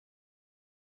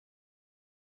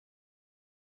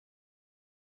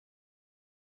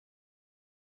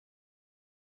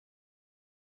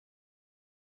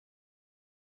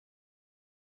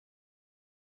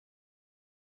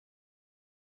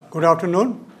Good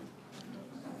afternoon.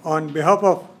 On behalf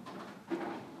of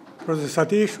Professor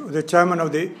Satish, the chairman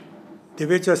of the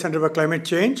Divecha Center for Climate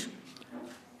Change,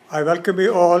 I welcome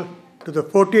you all to the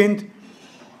 14th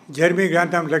Jeremy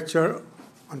Grantham lecture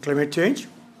on climate change.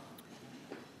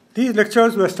 These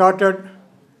lectures were started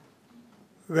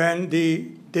when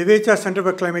the Divecha Center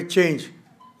for Climate Change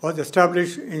was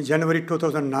established in January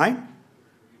 2009.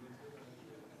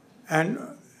 And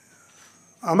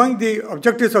among the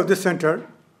objectives of this center,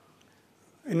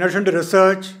 in addition to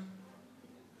research,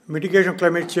 mitigation of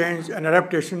climate change, and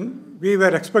adaptation, we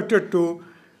were expected to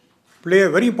play a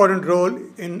very important role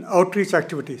in outreach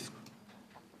activities,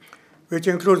 which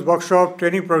includes workshop,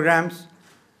 training programs,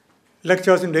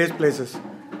 lectures in various places.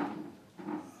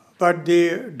 But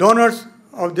the donors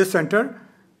of this center,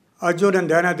 Arjun and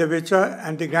Diana Divecha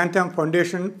and the Grantham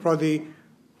Foundation for the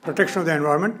Protection of the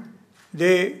Environment,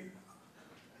 they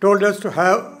told us to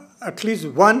have at least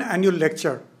one annual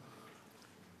lecture,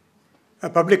 a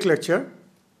public lecture,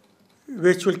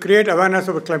 which will create awareness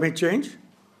of climate change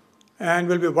and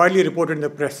will be widely reported in the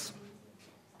press.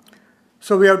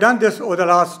 So we have done this over the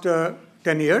last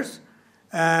 10 years,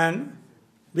 and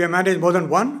we have managed more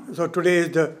than one. So today is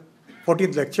the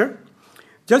 14th lecture.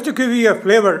 Just to give you a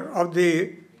flavor of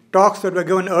the talks that were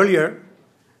given earlier,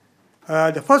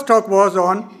 the first talk was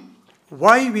on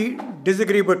why we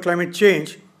disagree about climate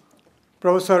change.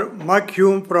 Professor Mark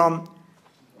Hume from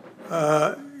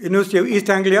University of East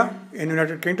Anglia in the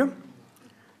United Kingdom.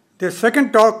 The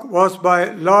second talk was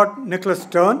by Lord Nicholas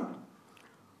Stern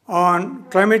on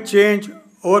climate change,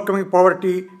 overcoming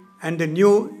poverty, and the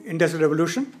new industrial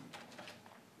revolution.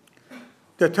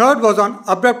 The third was on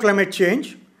abrupt climate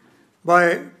change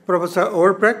by Professor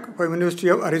Overpeck from University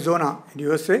of Arizona in the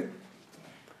USA.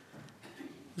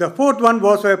 The fourth one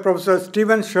was by Professor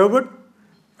Stephen Sherwood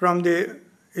from the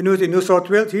University of New South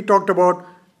Wales. He talked about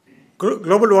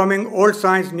global warming, old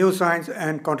science, new science,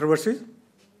 and controversies.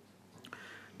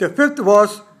 The fifth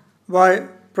was by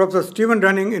Professor Stephen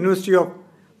Dunning, University of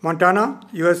Montana,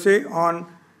 USA, on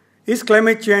is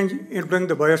climate change influencing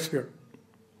the biosphere.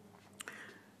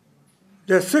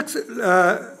 The sixth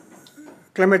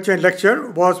climate change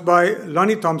lecture was by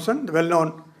Lonnie Thompson, the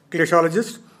well-known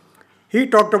glaciologist. He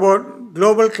talked about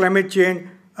global climate change,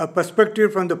 a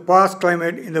perspective from the past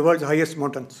climate in the world's highest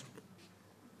mountains.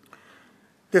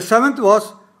 The seventh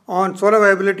was on solar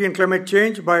viability and climate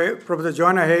change by Professor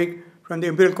Joanna Haig from the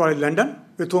Imperial College London,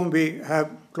 with whom we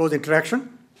have close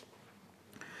interaction.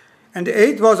 And the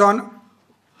eighth was on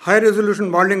high-resolution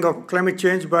modeling of climate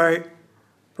change by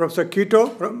Professor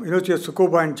Kito from University of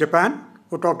Tsukuba in Japan,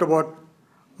 who talked about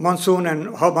monsoon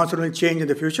and how monsoon will change in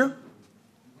the future.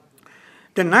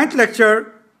 The ninth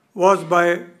lecture was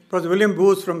by Professor William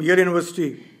Booth from Yale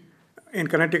University in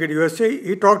Connecticut, USA.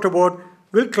 He talked about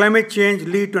will climate change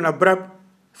lead to an abrupt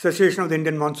cessation of the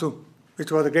Indian monsoon,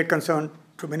 which was a great concern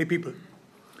to many people.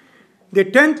 The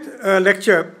 10th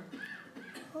lecture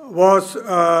was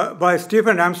by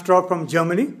Stephen Ramstorff from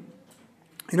Germany,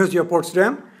 University of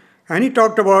Potsdam, and he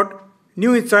talked about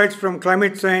new insights from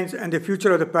climate science and the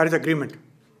future of the Paris Agreement.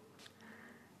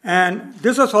 And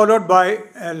this was followed by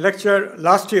a lecture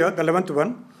last year, the 11th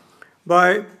one,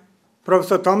 by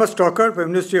Professor Thomas Stocker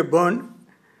from University of Bern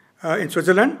in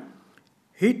Switzerland.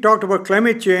 He talked about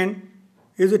climate change.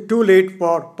 Is it too late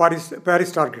for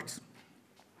Paris targets?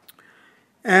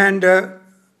 And the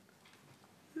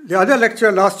other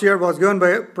lecture last year was given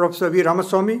by Professor V.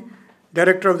 Ramaswamy,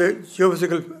 director of the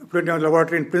Geophysical Fluid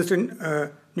Laboratory in Princeton,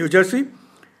 New Jersey.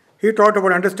 He talked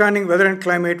about understanding weather and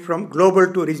climate from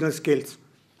global to regional scales.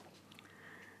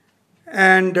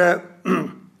 And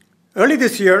early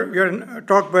this year, we had a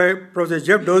talk by Professor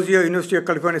Jeff Dozier, University of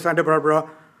California, Santa Barbara,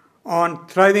 on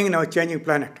thriving in our changing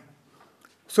planet.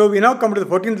 So we now come to the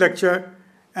 14th lecture,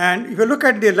 and if you look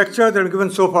at the lectures that have been given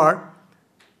so far,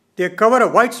 they cover a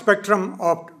wide spectrum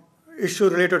of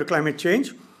issues related to climate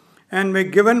change, and were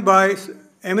given by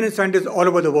eminent scientists all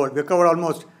over the world. We cover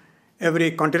almost every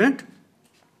continent.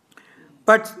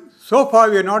 But so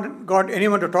far, we have not got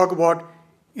anyone to talk about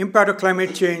impact of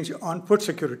climate change on food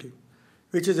security,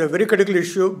 which is a very critical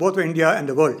issue both for India and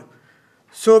the world.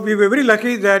 So we were very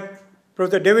lucky that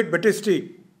Professor David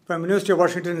Battisti from University of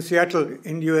Washington in Seattle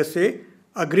in USA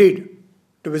agreed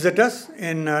to visit us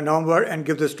in November and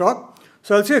give this talk.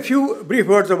 So I'll say a few brief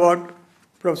words about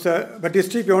Professor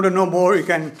Battisti. If you want to know more, you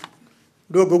can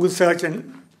do a Google search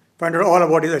and find out all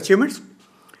about his achievements.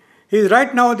 He is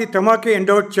right now the Tamaki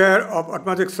Endowed Chair of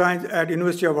Atmospheric Science at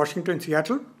University of Washington in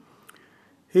Seattle.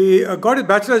 He got his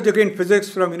bachelor's degree in physics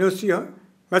from University of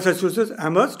Massachusetts,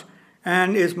 Amherst,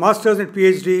 and his master's and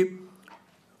PhD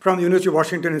from the University of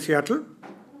Washington in Seattle.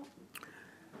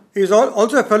 He is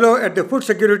also a fellow at the Food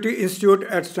Security Institute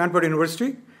at Stanford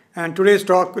University, and today's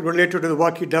talk will relate to the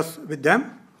work he does with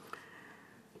them.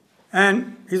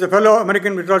 And he's a fellow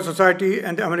American Meteorological Society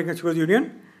and the American Sugar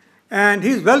Union, and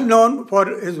he's well known for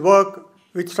his work,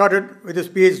 which started with his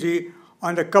PhD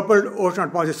on the coupled ocean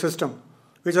atmosphere system,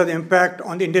 which has the impact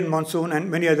on the Indian monsoon and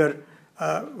many other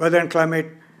weather and climate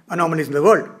anomalies in the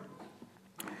world.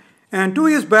 And 2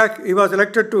 years back, he was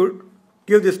elected to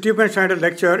give the Stephen Schneider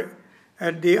Lecture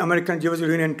at the American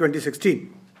Geological Union in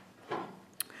 2016.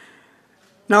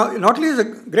 Now, not only is a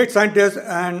great scientist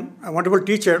and a wonderful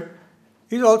teacher,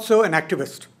 he's also an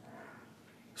activist.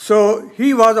 So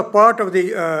he was a part of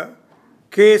the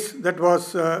case that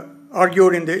was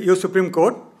argued in the U.S. Supreme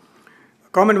Court,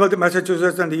 Commonwealth of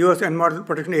Massachusetts and the U.S. Environmental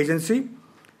Protection Agency,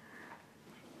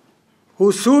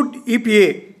 who sued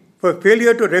EPA for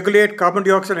failure to regulate carbon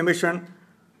dioxide emission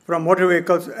from motor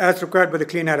vehicles as required by the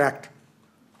Clean Air Act.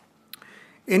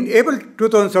 In April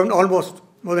 2007, almost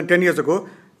more than 10 years ago,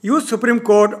 U.S. Supreme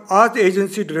Court asked the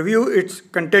agency to review its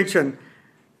contention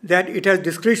that it has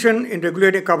discretion in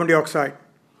regulating carbon dioxide.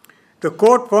 The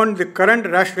court found the current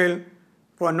rationale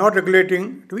for not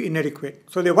regulating to be inadequate.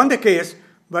 So they won the case,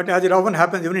 but as it often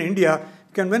happens, even in India,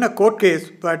 you can win a court case,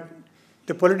 but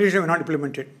the politician will not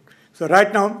implement it. So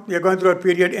right now, we are going through a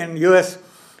period in US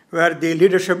where the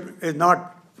leadership is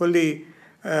not fully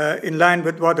in line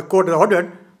with what the court has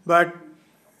ordered, but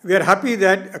we are happy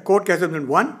that a court case has been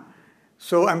won.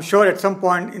 So I'm sure at some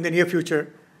point in the near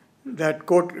future, that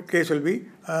court case will be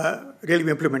really be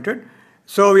implemented.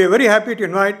 So we are very happy to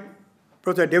invite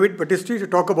Professor David Battisti to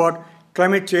talk about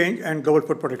climate change and global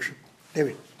food protection.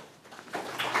 David.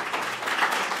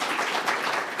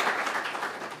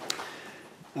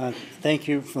 Thank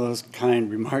you for those kind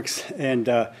remarks. And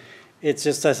it's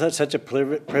just such a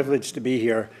privilege to be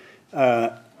here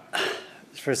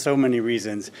for so many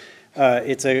reasons.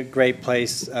 It's a great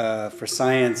place for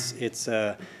science. It's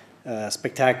a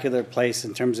spectacular place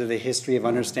in terms of the history of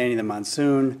understanding the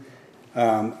monsoon.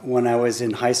 When I was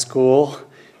in high school,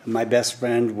 my best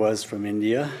friend was from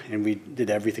India, and we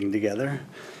did everything together.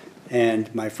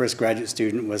 And my first graduate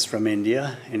student was from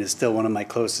India, and is still one of my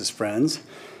closest friends.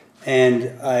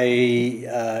 And I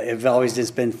have always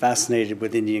just been fascinated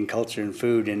with Indian culture and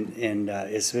food, and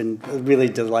it's been really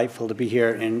delightful to be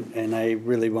here, and I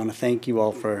really want to thank you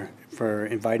all for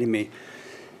inviting me.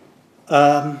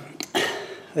 Let's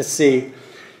see.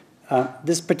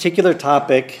 This particular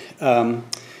topic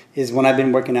is one I've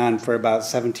been working on for about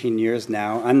 17 years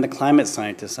now. I'm the climate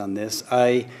scientist on this.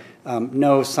 I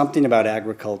know something about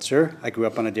agriculture. I grew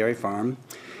up on a dairy farm.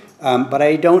 But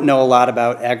I don't know a lot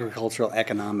about agricultural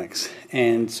economics.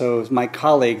 And so my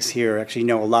colleagues here actually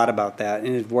know a lot about that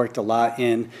and have worked a lot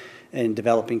in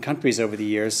developing countries over the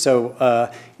years. So,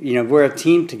 you know, we're a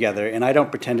team together, and I don't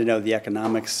pretend to know the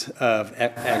economics of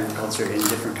agriculture in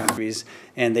different countries,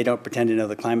 and they don't pretend to know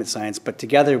the climate science. But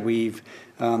together we've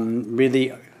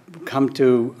really come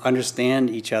to understand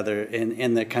each other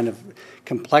and the kind of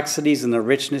complexities and the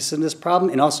richness in this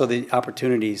problem, and also the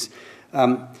opportunities.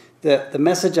 The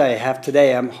message I have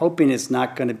today, I'm hoping it's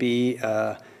not going to be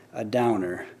a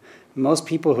downer. Most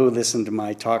people who listen to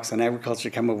my talks on agriculture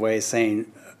come away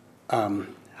saying,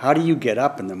 how do you get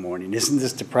up in the morning? Isn't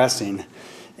this depressing?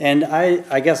 And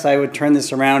I guess I would turn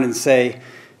this around and say,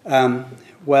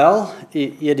 well,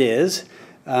 it is,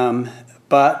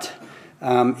 but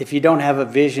if you don't have a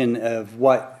vision of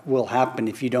what will happen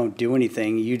if you don't do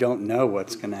anything, you don't know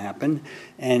what's going to happen.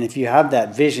 And if you have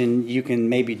that vision, you can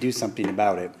maybe do something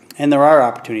about it. And there are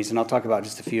opportunities, and I'll talk about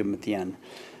just a few of them at the end.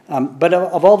 But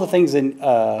of all the things in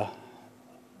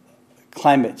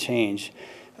climate change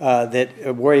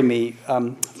that worry me,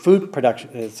 food production,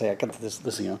 I got this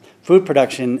listening on. Food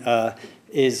production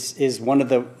is one of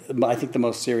the, I think, the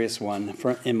most serious one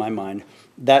in my mind.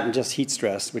 That and just heat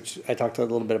stress, which I talked a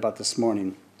little bit about this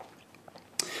morning.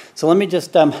 So let me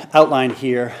just outline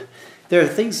here. There are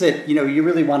things that you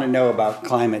really want to know about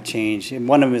climate change, and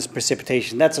one of them is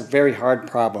precipitation. That's a very hard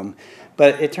problem,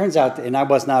 but it turns out, and I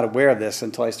was not aware of this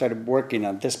until I started working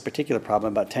on this particular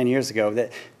problem about 10 years ago,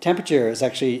 that temperature is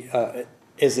actually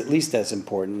is at least as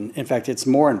important. In fact, it's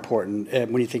more important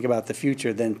when you think about the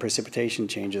future than precipitation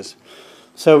changes.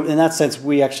 So in that sense,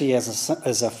 we actually,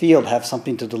 as a field, have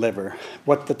something to deliver.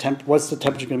 What's the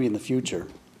temperature going to be in the future?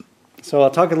 So I'll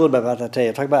talk a little bit about that today.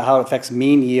 I'll talk about how it affects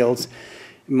mean yields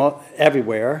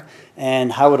everywhere,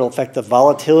 and how it'll affect the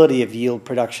volatility of yield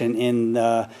production in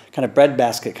kind of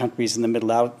breadbasket countries in the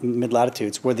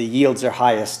mid-latitudes, where the yields are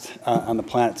highest on the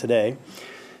planet today.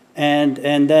 and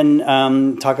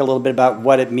then talk a little bit about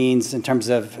what it means in terms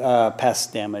of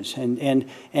pest damage. And in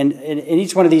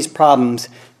each one of these problems,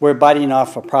 we're biting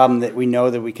off a problem that we know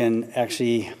that we can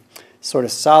actually sort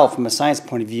of solve from a science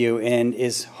point of view, and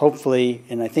is hopefully,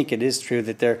 and I think it is true,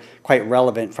 that they're quite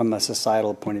relevant from a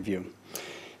societal point of view.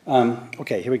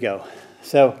 Okay, here we go.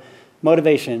 So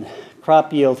motivation,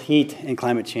 crop yield, heat, and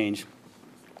climate change.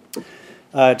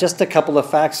 Just a couple of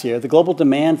facts here. The global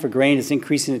demand for grain is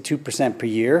increasing at 2% per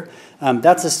year.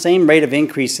 That's the same rate of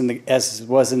increase as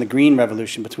was in the Green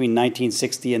Revolution between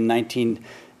 1960 and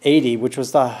 1980, which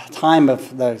was the time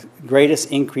of the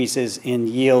greatest increases in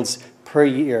yields per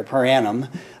year, per annum,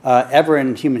 ever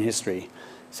in human history.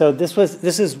 So this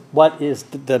is what is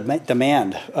the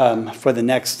demand for the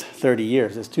next 30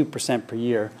 years, is 2% per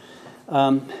year.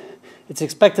 It's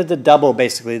expected to double,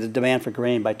 basically, the demand for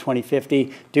grain by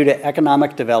 2050 due to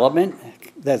economic development.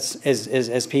 That's,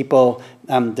 as people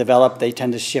develop, they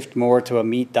tend to shift more to a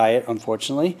meat diet,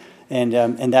 unfortunately, and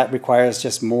that requires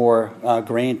just more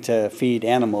grain to feed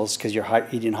animals because you're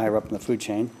eating higher up in the food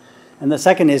chain. And the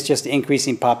second is just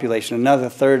increasing population. Another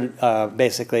third,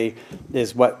 basically,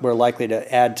 is what we're likely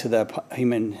to add to the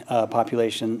human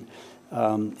population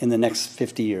in the next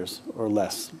 50 years or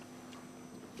less.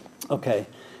 Okay.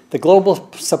 The global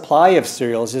supply of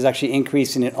cereals is actually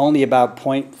increasing at only about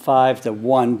 0.5 to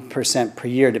 1% per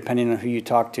year, depending on who you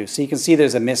talk to. So you can see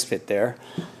there's a misfit there.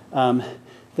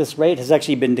 This rate has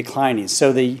actually been declining.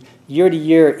 So the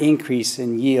year-to-year increase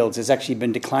in yields has actually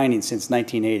been declining since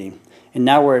 1980. And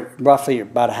now we're roughly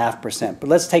about 0.5%. But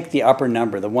let's take the upper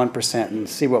number, the 1%, and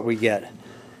see what we get.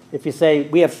 If you say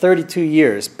we have 32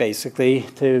 years, basically,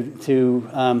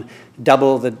 to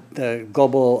double the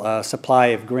global supply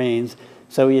of grains,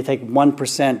 so you take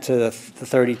 1% to the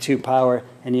 32 power,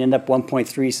 and you end up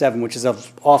 1.37, which is an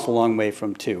awful long way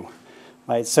from 2.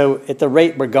 Right? So at the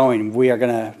rate we're going, we are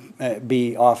going to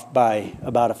be off by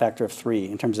about a factor of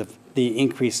 3 in terms of the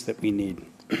increase that we need.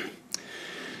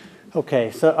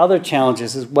 Okay, so other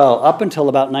challenges as well. Up until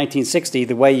about 1960,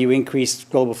 the way you increased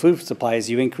global food supply is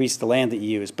you increased the land that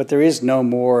you use, but there is no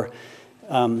more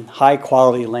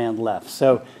high-quality land left.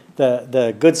 So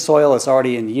the good soil is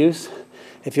already in use.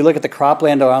 If you look at the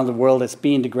cropland around the world, it's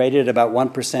being degraded at about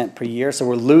 1% per year. So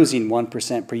we're losing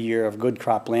 1% per year of good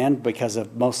cropland because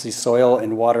of mostly soil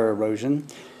and water erosion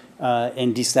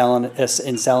and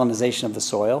desalinization of the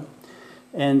soil.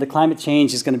 And the climate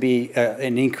change is going to be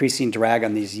an increasing drag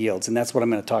on these yields, and that's what I'm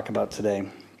going to talk about today.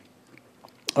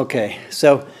 Okay,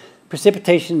 so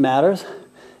precipitation matters.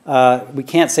 We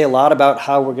can't say a lot about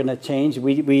how we're going to change.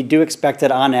 We do expect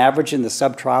that on average in the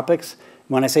subtropics.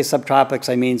 When I say subtropics,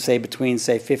 I mean, say, between,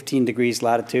 say, 15 degrees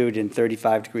latitude and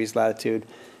 35 degrees latitude.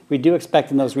 We do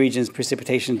expect in those regions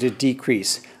precipitation to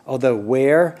decrease, although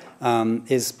where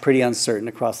is pretty uncertain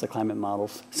across the climate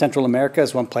models. Central America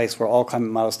is one place where all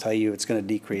climate models tell you it's going to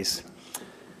decrease.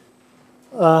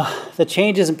 The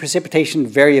changes in precipitation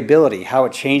variability, how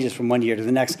it changes from one year to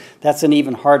the next, that's an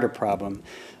even harder problem.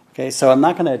 Okay, so I'm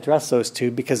not going to address those two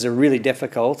because they're really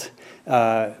difficult.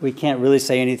 We can't really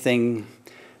say anything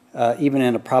even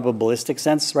in a probabilistic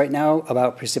sense right now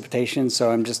about precipitation,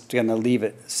 so I'm just going to leave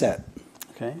it set.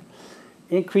 Okay.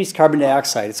 Increased carbon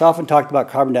dioxide. It's often talked about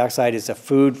carbon dioxide as a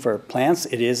food for plants.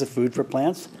 It is a food for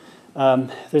plants.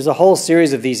 There's a whole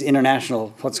series of these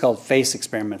international, what's called FACE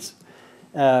experiments,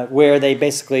 where they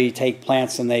basically take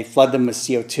plants and they flood them with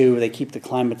CO2. They keep the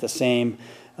climate the same,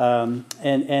 and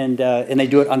they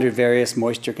do it under various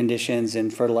moisture conditions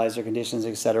and fertilizer conditions,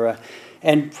 et cetera.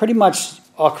 And pretty much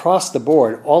across the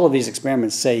board, all of these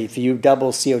experiments say if you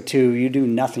double CO2, you do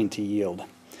nothing to yield.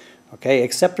 Okay,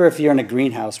 except for if you're in a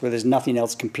greenhouse where there's nothing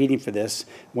else competing for this,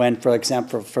 when, for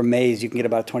example, for maize, you can get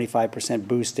about a 25%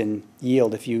 boost in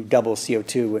yield if you double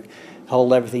CO2,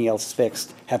 hold everything else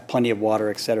fixed, have plenty of water,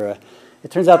 et cetera.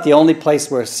 It turns out the only place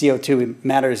where CO2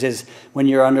 matters is when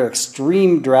you're under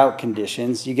extreme drought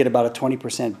conditions, you get about a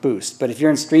 20% boost. But if you're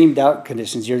in extreme drought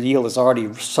conditions, your yield is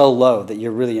already so low that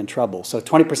you're really in trouble. So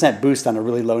 20% boost on a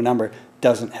really low number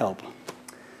doesn't help.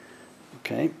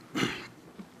 Okay.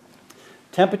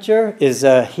 Temperature is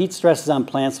heat stresses on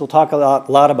plants. We'll talk a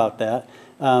lot about that.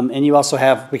 And you also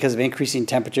have, because of increasing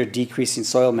temperature, decreasing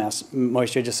soil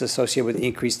moisture just associated with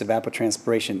increased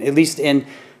evapotranspiration, at least in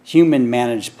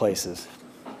human-managed places.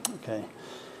 Okay.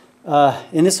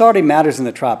 And this already matters in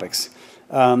the tropics.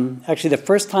 Actually, the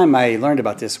first time I learned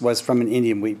about this was from an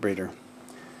Indian wheat breeder.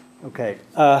 Okay.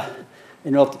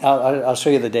 And I'll show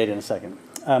you the data in a second.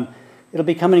 It'll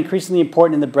become increasingly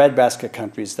important in the breadbasket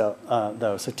countries,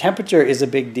 though. So temperature is a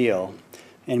big deal,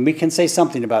 and we can say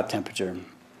something about temperature.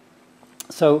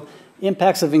 So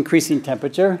impacts of increasing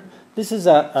temperature. this is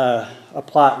a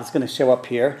plot that's going to show up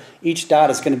here. Each dot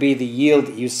is going to be the yield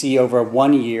that you see over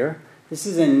 1 year. This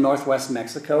is in northwest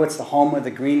Mexico. It's the home of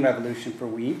the green revolution for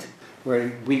wheat, where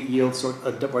wheat yields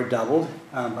were doubled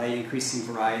by increasing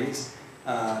varieties,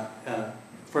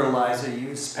 fertilizer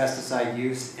use, pesticide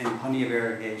use, and plenty of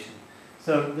irrigation.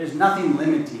 So there's nothing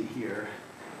limiting here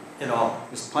at all.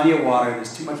 There's plenty of water,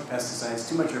 there's too much pesticides,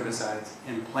 too much herbicides,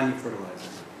 and plenty of fertilizer.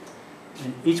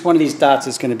 And each one of these dots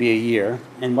is going to be a year,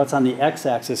 and what's on the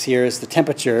x-axis here is the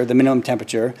temperature, the minimum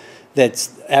temperature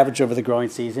that's average over the growing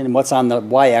season, and what's on the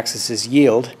y-axis is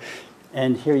yield.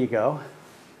 And here you go.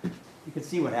 You can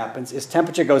see what happens. As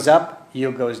temperature goes up,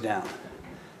 yield goes down.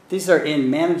 These are in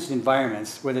managed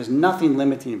environments where there's nothing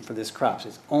limiting for this crop. So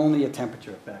it's only a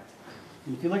temperature effect.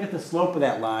 And if you look at the slope of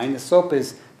that line, the slope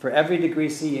is for every degree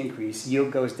C increase,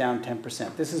 yield goes down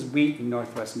 10%. This is wheat in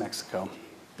northwest Mexico.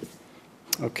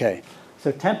 Okay.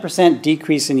 So 10%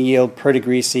 decrease in yield per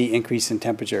degree C increase in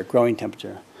temperature, growing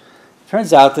temperature.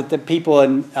 Turns out that the people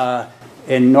in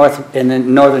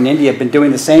northern India have been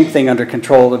doing the same thing under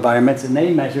controlled environments, and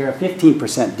they measure a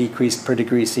 15% decrease per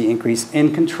degree C increase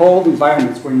in controlled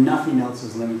environments where nothing else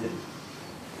is limited.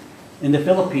 In the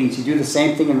Philippines, you do the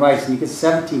same thing in rice, and you get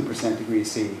 17% degree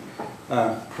C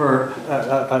about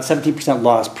 17%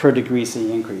 loss per degree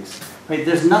C increase. Right?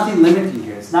 There's nothing limiting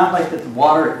here. It's not like that the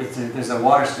water, there's a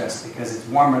water stress because it's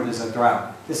warmer, there's a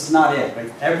drought. This is not it.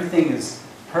 Right? Everything is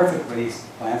perfect for these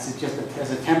plants. It's just that as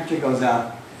the temperature goes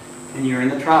up and you're in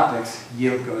the tropics,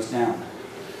 yield goes down.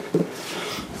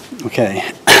 Okay.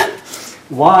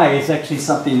 Why is actually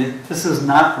something that this is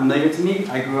not familiar to me.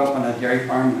 I grew up on a dairy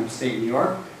farm in upstate New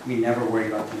York. We never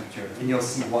worried about temperature, and you'll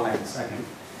see why in a second.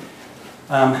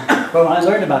 But when I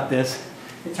learned about this,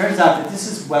 it turns out that this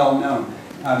is well known.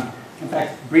 In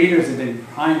fact, breeders have been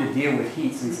trying to deal with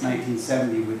heat since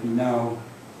 1970 with no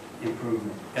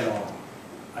improvement at all.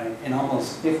 In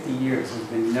almost 50 years, there's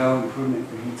been no improvement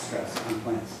for heat stress on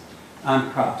plants, on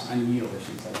crops, on yield, I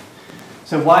should say.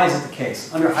 So why is it the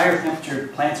case? Under higher temperature,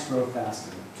 plants grow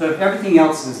faster. So if everything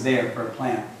else is there for a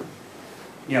plant,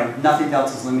 nothing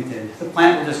else is limited, the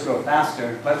plant will just grow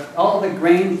faster, but all the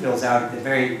grain fills out at the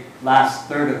very last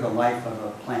third of the life of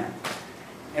a plant.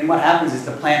 And what happens is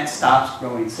the plant stops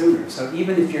growing sooner. So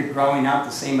even if you're growing out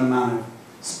the same amount of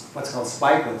what's called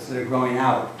spikelets that are growing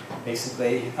out,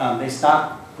 basically, they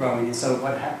stop growing. And so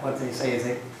what they say is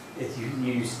that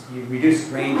you reduce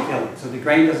grain filling. So the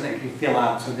grain doesn't actually fill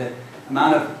out. So the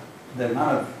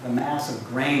mass of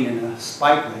grain in a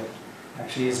spikelet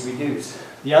actually is reduced.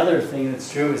 The other thing that's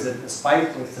true is that the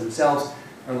spikelets themselves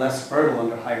are less fertile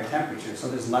under higher temperatures, so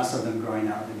there's less of them growing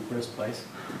out in the first place.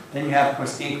 Then you have, of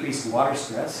course, increased water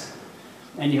stress,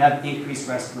 and you have increased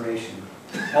respiration.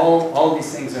 All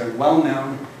these things are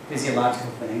well-known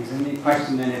physiological things, and the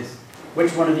question then is,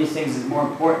 which one of these things is more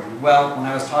important? Well, when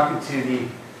I was talking to the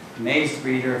maize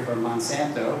breeder for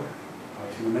Monsanto,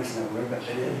 I shouldn't mention that word, but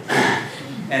I did.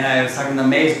 And I was talking to the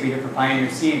maize breeder for Pioneer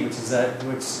Seed, which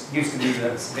used to be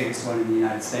the biggest one in the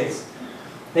United States.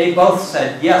 They both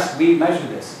said, yes, we measure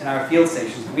this in our field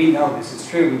stations. We know this is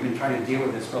true. We've been trying to deal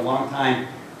with this for a long time.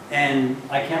 And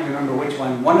I can't remember which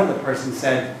one. One of the persons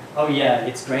said, oh yeah,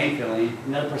 it's grain filling.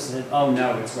 Another person said, oh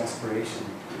no, it's respiration.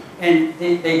 And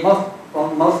they both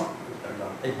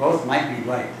might be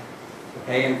right.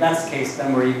 Okay, and if that's the case,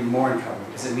 then we're even more in trouble,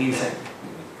 because it means that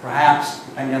perhaps,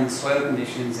 depending on the soil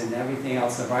conditions and everything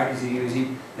else, the varieties you're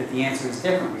using, that the answer is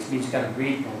different, which means you've got to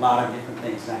breed for a lot of different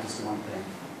things, not just one thing.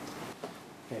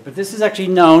 Okay, but this is actually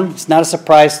known. It's not a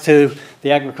surprise to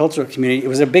the agricultural community. It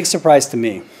was a big surprise to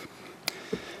me.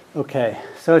 Okay,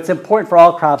 so it's important for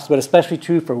all crops, but especially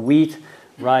true for wheat,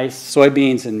 rice,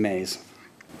 soybeans, and maize.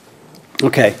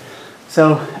 Okay,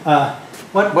 so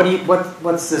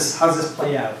what's this? How does this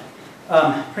play out?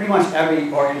 Pretty much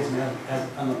every organism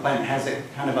on the planet has a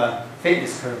kind of a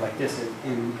fitness curve like this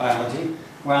in biology,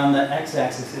 where on the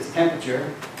x-axis is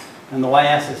temperature, and the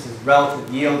y-axis is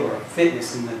relative yield or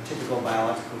fitness in the typical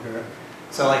biological curve.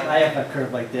 So like I have a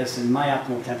curve like this, and my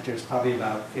optimal temperature is probably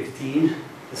about 15.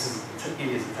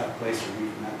 India's a tough place for me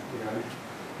from that regard.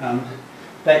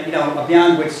 But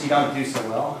beyond which you don't do so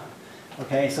well.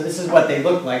 Okay, so this is what they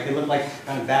look like. They look like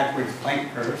kind of backwards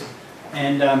Planck curves,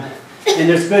 and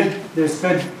there's good,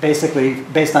 basically,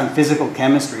 based on physical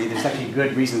chemistry, there's actually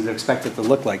good reason to expect it to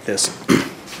look like this.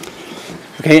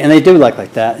 Okay, and they do look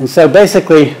like that. And so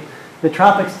basically, the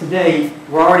tropics today,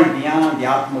 we're already beyond the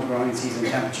optimal growing season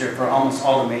temperature for almost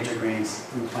all the major grains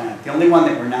in the planet. The only one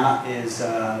that we're not is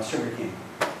sugarcane,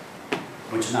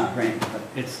 which is not grain, but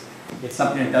it's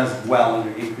something that does well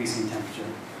under increasing temperature.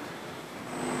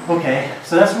 Okay,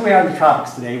 so that's where we are in the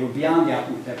tropics today. We're beyond the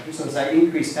optimal temperature, so as I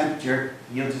increase temperature,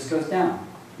 yield just goes down.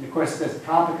 And of course, the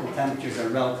tropical temperatures are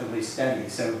relatively steady,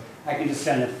 so I can just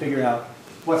kind of figure out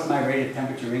what's my rate of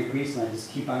temperature increase, and I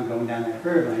just keep on going down that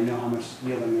curve, and I know how much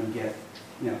yield I'm going to get,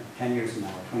 10 years from now,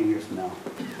 or 20 years from now.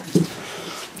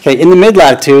 Okay, in the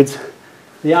mid-latitudes,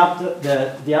 the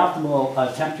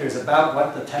optimal temperature is about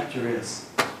what the temperature is.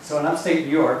 So in upstate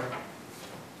New York,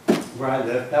 where I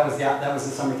live, that was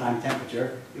the summertime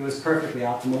temperature. It was perfectly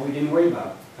optimal. We didn't worry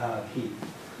about heat.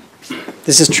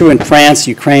 This is true in France,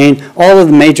 Ukraine, all of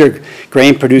the major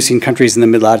grain-producing countries in the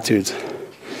mid-latitudes.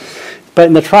 But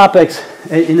in the tropics,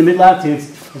 in the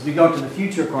mid-latitudes, as we go to the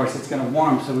future, of course, it's going to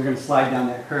warm, so we're going to slide down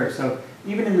that curve. So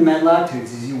even in the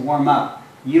mid-latitudes, as you warm up,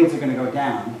 yields are going to go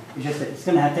down. It's just that it's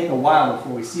going to take a while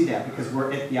before we see that because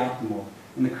we're at the optimal.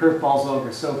 And the curve falls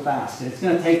over so fast. And it's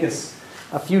going to take us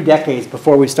a few decades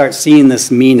before we start seeing this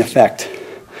mean effect,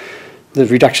 the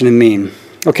reduction in mean.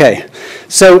 Okay,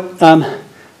 so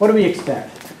what do we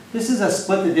expect? This is a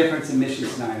split the difference emission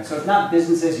scenario. So it's not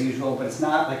business as usual, but it's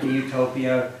not like a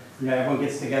utopia. Everyone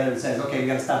gets together and says, okay, we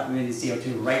got to stop emitting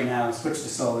CO2 right now, switch to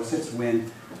solar, switch to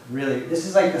wind. Really, this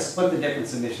is like the split the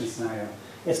difference emission scenario.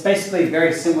 It's basically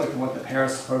very similar to what the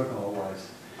Paris Protocol was.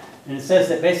 And it says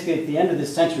that basically at the end of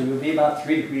this century, we'll be about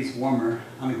 3 degrees warmer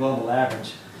on the global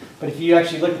average. But if you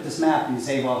actually look at this map and you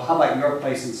say, well, how about your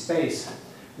place in space?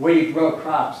 Where you grow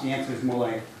crops, the answer is more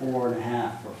like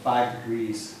 4.5 or 5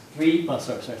 degrees. 3.5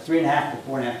 to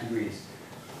 4.5 degrees.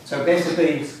 So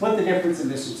basically, split the difference in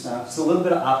emission stuff. It's a little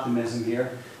bit of optimism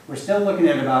here. We're still looking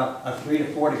at about a 3 to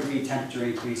 4 degree temperature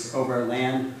increase over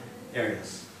land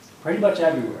areas, pretty much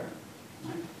everywhere.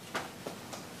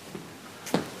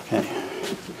 Okay.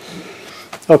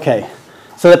 Okay.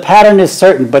 So the pattern is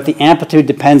certain, but the amplitude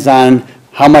depends on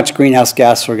how much greenhouse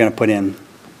gas we're going to put in.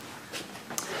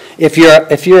 If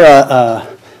you're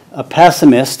a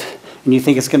pessimist and you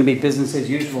think it's going to be business as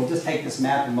usual, just take this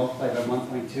map and multiply by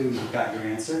 1.2 and you've got your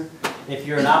answer. If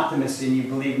you're an optimist and you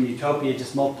believe in utopia,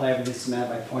 just multiply this map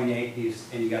by 0.8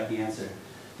 and you got the answer.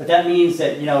 But that means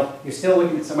that you're still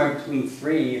looking at somewhere between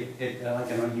 3, like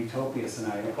in a utopia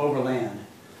scenario, over land,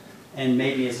 and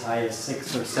maybe as high as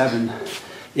 6 or 7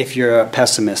 if you're a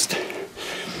pessimist.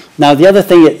 Now, the other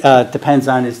thing it depends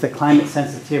on is the climate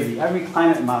sensitivity. Every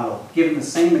climate model, given the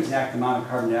same exact amount of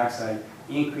carbon dioxide,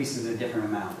 increases a different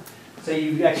amount. So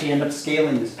you actually end up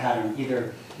scaling this pattern.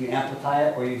 Either you amplify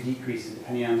it or you decrease it,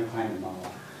 depending on the climate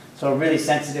model. So a really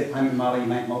sensitive climate model, you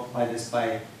might multiply this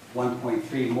by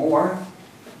 1.3 more,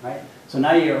 right? So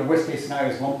now your worst case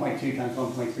scenario is 1.2 times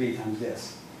 1.3 times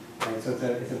this, right? So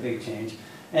it's a big change.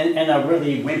 And a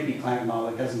really wimpy climate model,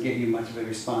 it doesn't give you much of a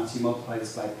response. You multiply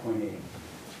this by 0.8.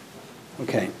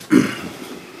 Okay.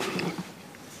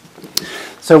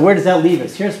 So where does that leave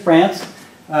us? Here's France,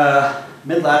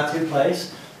 mid-latitude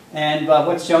place. And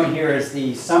what's shown here is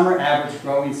the summer average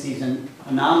growing season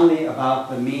anomaly about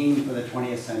the mean for the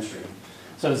 20th century.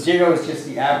 So 0 is just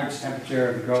the average temperature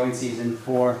of the growing season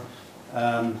for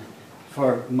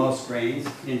most grains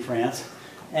in France.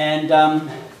 And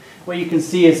what you can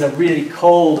see is a really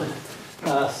cold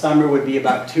summer would be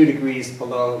about 2 degrees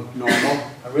below normal.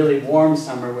 A really warm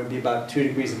summer would be about 2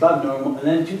 degrees above normal. And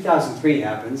then 2003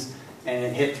 happens, and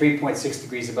it hit 3.6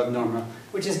 degrees above normal,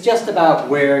 which is just about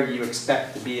where you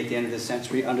expect to be at the end of the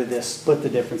century under this split the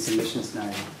difference emission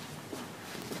scenario.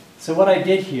 So what I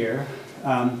did here,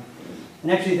 and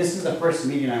actually this is the first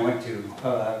meeting I went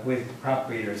to with crop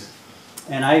breeders.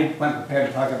 And I went prepared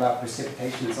to talk about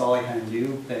precipitation. That's all I kind of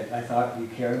knew that I thought you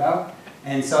cared about.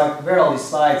 And so I prepared all these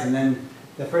slides, and then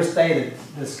the first day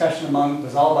the discussion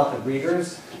was all about the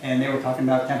breeders, and they were talking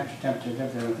about temperature,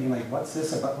 and thinking like, what's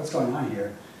this about, what's going on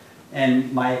here?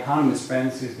 And my economist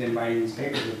friends, who's been writing these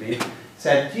papers with me,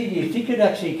 said, gee, if you could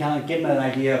actually kind of give them an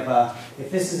idea of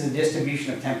if this is a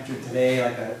distribution of temperature today,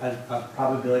 like a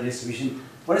probability distribution,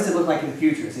 what does it look like in the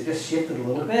future? Is it just shifted a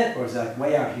little bit, or is it like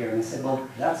way out here? And I said, well,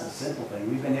 that's a simple thing.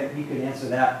 You could answer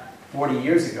that 40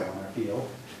 years ago in our field.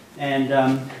 And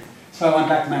so I went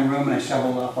back to my room and I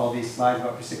shoveled off all these slides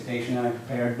about precipitation, and I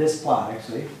prepared this plot,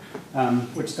 actually,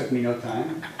 which took me no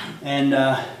time. And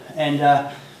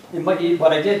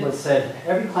what I did was said,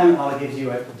 every climate model gives you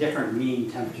a different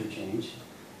mean temperature change.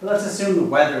 But let's assume the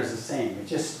weather is the same. It's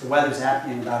just the weather's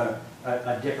happening about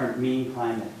a different mean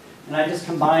climate. And I just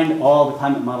combined all the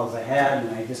climate models I had,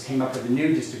 and I just came up with a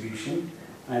new distribution.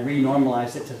 I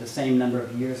renormalized it to the same number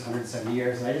of years, 170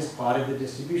 years, and I just plotted the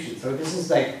distribution. So this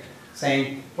is like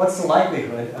saying, what's the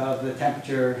likelihood of the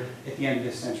temperature at the end of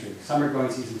this century, summer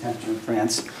growing season temperature in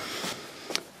France?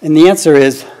 And the answer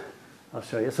is, I'll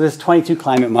show you. So there's 22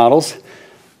 climate models,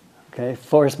 okay,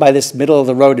 forced by this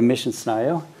middle-of-the-road emission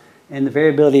scenario. And the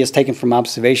variability is taken from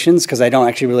observations because I don't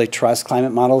actually really trust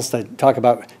climate models to talk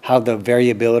about how the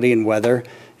variability in weather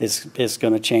is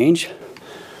going to change.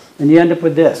 And you end up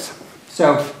with this.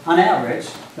 So on average,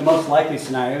 the most likely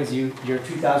scenario is year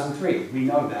 2003. We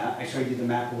know that. I showed you the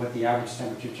map of what the average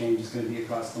temperature change is going to be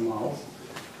across the models.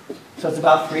 So it's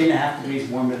about 3.5 degrees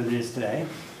warmer than it is today.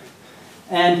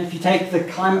 And if you take the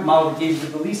climate model that gives you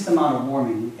the least amount of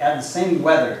warming, you add the same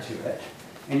weather to it,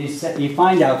 and you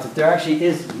find out that there actually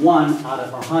is 1 out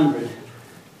of 100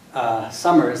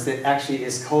 summers that actually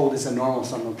is cold as a normal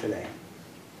summer today.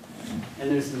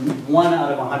 And there's 1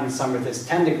 out of 100 summers that's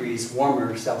 10 degrees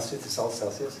warmer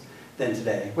Celsius than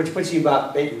today, which puts you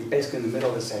about basically in the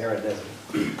middle of the Sahara Desert.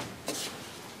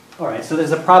 All right, so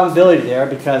there's a probability there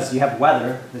because you have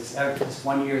weather this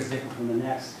 1 year is different from the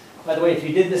next. By the way, if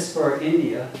you did this for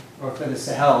India or for the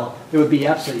Sahel, there would be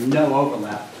absolutely no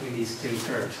overlap between these two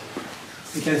curves.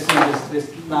 Because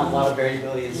there's not a lot of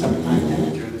variability in summertime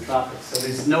temperature in the tropics, so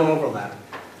there's no overlap.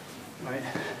 Right?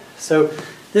 So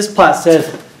this plot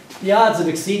says the odds of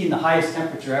exceeding the highest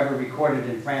temperature ever recorded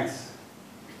in France,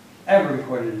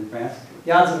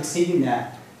 the odds of exceeding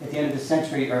that at the end of the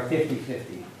century are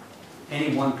 50-50,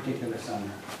 any one particular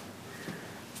summer.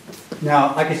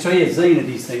 Now, I could show you a zillion of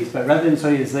these things, but rather than show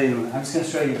you a zillion, I'm just going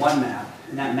to show you one map.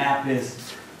 And that map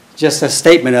is just a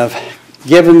statement of,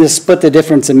 given the split the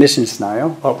difference emission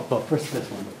scenario. Oh, well, first this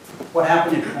one. What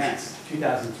happened in France,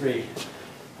 2003?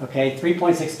 Okay,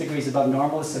 3.6 degrees above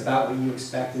normal is about what you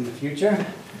expect in the future.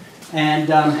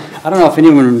 And I don't know if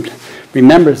anyone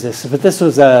remembers this, but this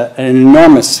was an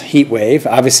enormous heat wave,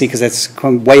 obviously because it's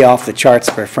come way off the charts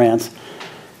for France.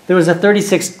 There was a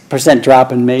 36%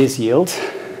 drop in maize yield.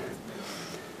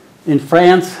 In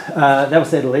France, that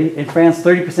was Italy. In France,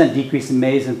 30% decrease in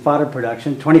maize and fodder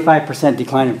production, 25%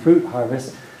 decline in fruit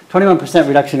harvest, 21%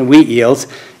 reduction in wheat yields.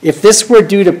 If this were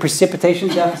due to precipitation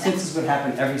deficits, this would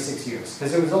happen every 6 years.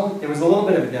 Because there was a little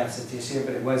bit of a deficit this year,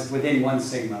 but it was within 1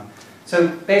 sigma. So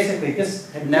basically,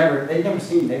 they've never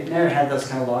had those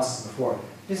kind of losses before.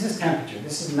 This is temperature.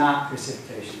 This is not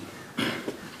precipitation.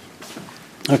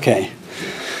 Okay.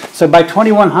 So by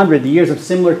 2100, the years of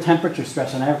similar temperature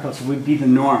stress on agriculture would be the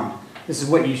norm. This is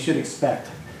what you should expect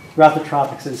throughout the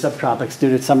tropics and subtropics due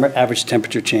to summer average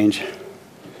temperature change.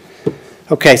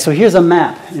 Okay, so here's a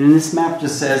map. And this map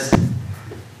just says,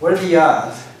 what are the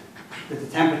odds that the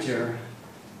temperature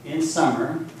in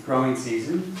summer, growing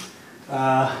season,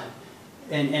 and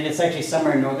it's actually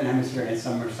summer in northern hemisphere and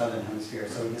summer in southern hemisphere,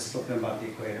 so we just flip them about the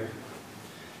equator.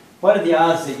 What are the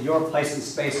odds that your place in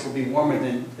space will be warmer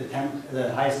than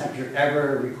the highest temperature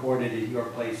ever recorded at your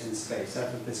place in space?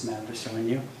 That's what this map is showing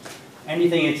you.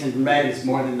 Anything that's in red is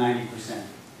more than 90%.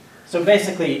 So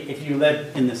basically, if you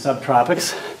live in the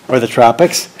subtropics or the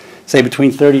tropics, say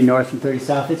between 30 north and 30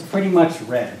 south, it's pretty much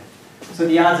red. So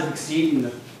the odds of exceeding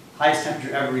the highest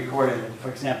temperature ever recorded,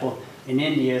 for example, in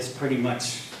India is pretty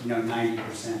much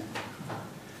 90%.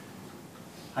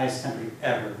 Highest temperature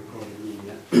ever recorded in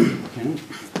India.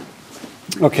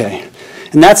 Okay,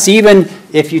 and that's even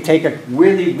if you take a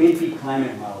really wimpy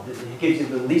climate model. It gives you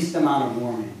the least amount of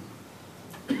warming.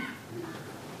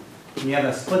 And you have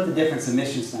a split the difference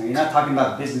emissions now. You're not talking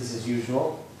about business as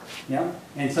usual. Yeah?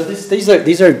 And so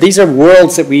these are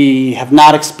worlds that we have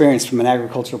not experienced from an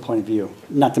agricultural point of view,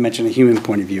 not to mention a human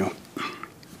point of view.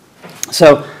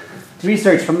 So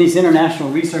research from these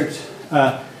international research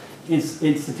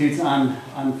institutes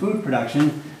on food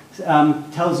production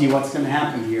tells you what's going to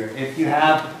happen here. If you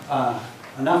have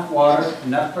enough water,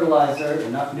 enough fertilizer,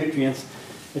 enough nutrients,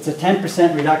 it's a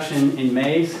 10% reduction in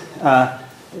maize.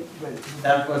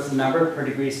 That was the number per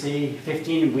degree C,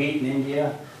 15 in wheat in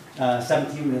India,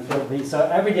 17 in the Philippines. So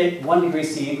every day, 1 degree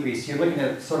C increase, you're looking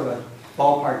at sort of a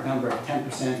ballpark number of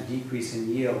 10% decrease in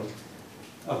yield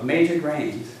of major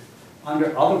grains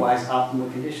under otherwise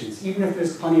optimal conditions, even if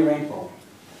there's plenty of rainfall,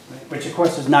 right? Which of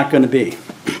course there's not going to be.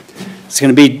 It's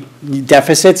going to be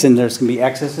deficits and there's going to be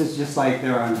excesses just like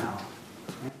there are now.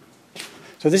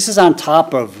 So this is on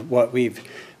top of what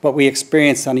we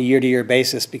experience on a year-to-year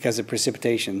basis because of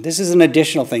precipitation. This is an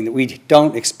additional thing that we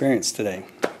don't experience today,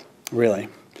 really.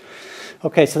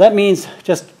 Okay, so that means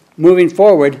just moving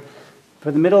forward,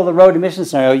 for the middle-of-the-road emission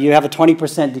scenario, you have a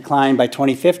 20% decline by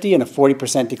 2050 and a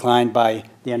 40% decline by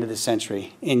the end of the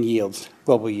century in yields,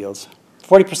 global yields.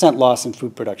 40% loss in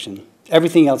food production,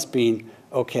 everything else being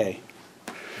okay.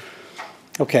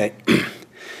 Okay,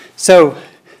 so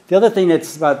the other thing that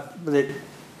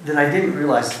I didn't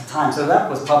realize at the time, so that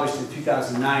was published in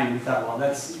 2009, and we thought, well,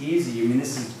 that's easy. I mean,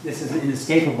 this is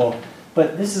inescapable,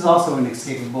 but this is also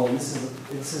inescapable, and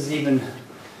this is even,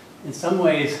 in some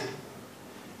ways,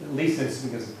 at least this is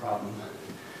because of the problem.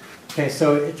 Okay,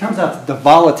 so it turns out the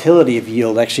volatility of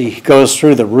yield actually goes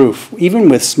through the roof, even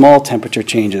with small temperature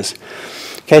changes.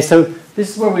 Okay, so this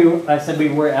is where I said we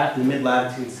were at in the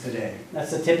mid-latitudes today.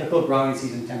 That's the typical growing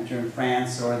season temperature in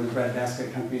France or in the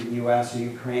breadbasket countries in the US or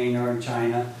Ukraine or in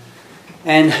China.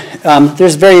 And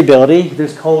there's variability.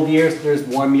 There's cold years, there's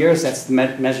warm years. That's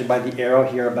measured by the arrow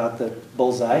here about the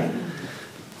bullseye.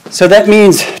 So that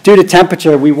means due to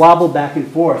temperature, we wobble back and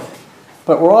forth,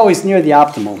 but we're always near the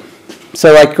optimal.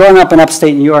 So like growing up in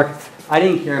upstate New York, I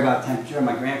didn't care about temperature.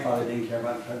 My grandfather didn't care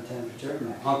about temperature.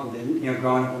 My uncle didn't,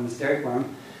 growing up on this dairy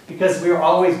farm, because we were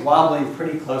always wobbling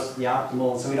pretty close to the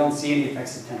optimal, so we don't see any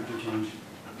effects of temperature change.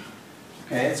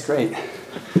 Okay, that's great.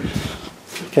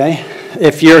 Okay,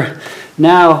 if you're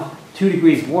now 2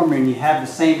 degrees warmer and you have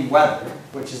the same weather,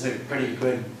 which is a pretty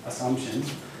good assumption,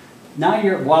 now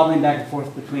you're wobbling back and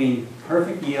forth between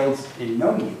perfect yields and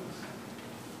no yields.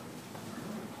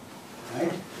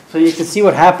 Right? So you can see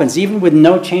what happens, even with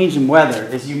no change in weather,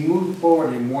 as you move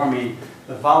forward in warming,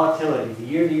 the volatility, the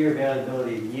year-to-year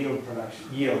variability of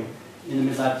yield in the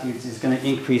mid-latitudes is going to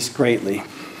increase greatly.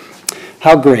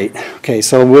 How great. Okay,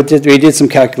 so we did some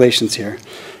calculations here.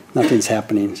 Nothing's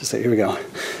happening. Just here we go.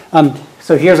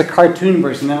 So here's a cartoon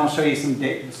version, then I'll show you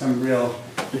some real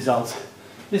results.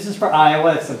 This is for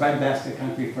Iowa. It's the breadbasket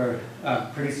country for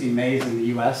producing maize in the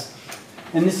U.S.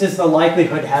 And this is the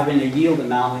likelihood having a yield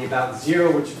anomaly about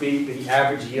 0, which would be the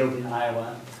average yield in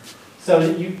Iowa. So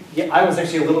I was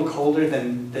actually a little colder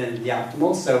than the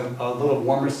optimal, so a little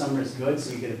warmer summer is good,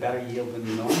 so you get a better yield than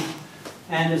the norm.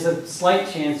 And there's a slight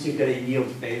chance you get a yield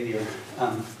failure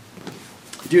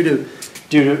due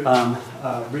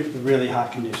to really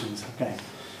hot conditions. Okay,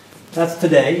 that's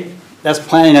today. That's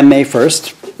planning on May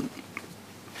 1st.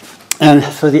 And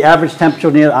for the average temperature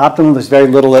near the optimal, there's very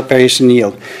little variation in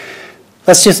yield.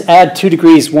 Let's just add 2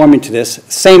 degrees warming to this,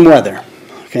 same weather.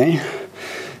 Okay,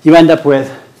 you end up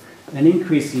with an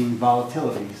increasing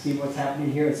volatility. See what's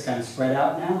happening here? It's kind of spread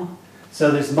out now. So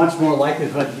there's much more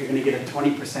likelihood you're going to get a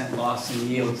 20% loss in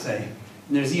yield, say.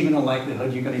 And there's even a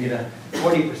likelihood you're going to get a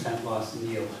 40% loss in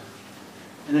yield.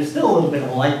 And there's still a little bit of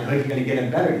a likelihood you're going to get a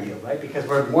better yield, right? Because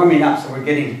we're warming up, so we're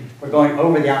going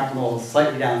over the optimal,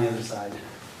 slightly down the other side.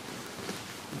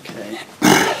 Okay.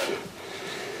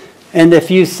 And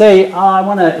if you say, I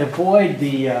want to avoid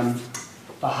the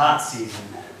hot season,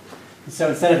 so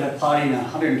instead of plotting a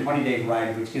 120-day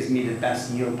variety, which gives me the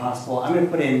best yield possible, I'm going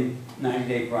to put in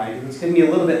 90-day variety, which gives me a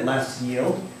little bit less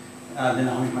yield than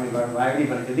a 120-day variety,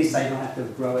 but at least I don't have to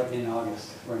grow it in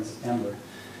August or in September.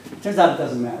 It turns out it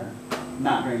doesn't matter,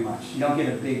 not very much. You don't get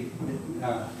a big,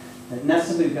 and that's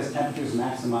simply because temperatures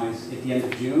maximize at the end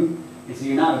of June, and so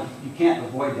you can't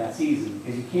avoid that season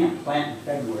because you can't plant in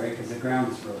February because the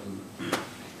ground is frozen.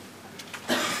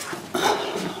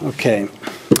 Okay.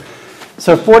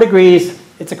 So 4 degrees,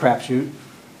 it's a crapshoot,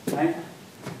 right?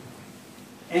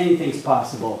 Anything's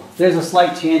possible. There's a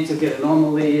slight chance you'll get a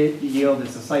normal yield.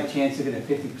 There's a slight chance you'll get a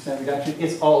 50% reduction.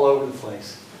 It's all over the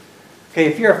place. Okay,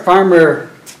 if you're a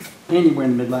farmer anywhere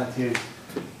in the mid-latitudes,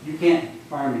 you can't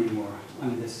farm anymore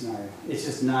under this scenario. It's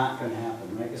just not going to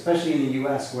happen, right? Especially in the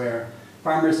U.S. where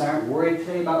farmers aren't worried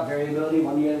today about variability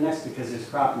one year to the next because there's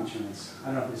crop insurance.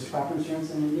 I don't know, is there crop insurance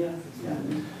in India? Yeah.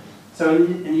 So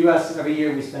in the U.S., every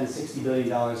year we spend $60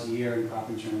 billion a year in crop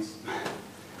insurance.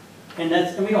 And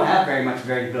we don't have very much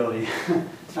variability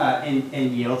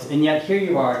in yields. And yet here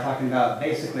you are talking about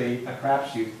basically a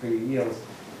crapshoot for your yields.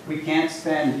 We can't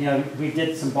spend, we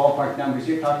did some ballpark numbers.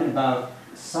 You're talking about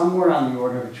somewhere on the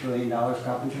order of $1 trillion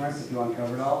crop insurance if you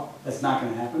uncover it all. That's not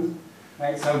going to happen.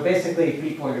 Right? So basically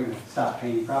people are going to stop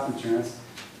paying crop insurance.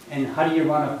 And how do you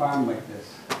run a farm like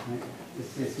this? Right?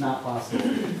 It's not possible.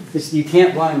 You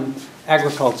can't run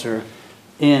agriculture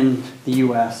in the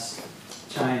U.S.,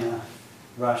 China,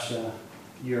 Russia,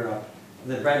 Europe,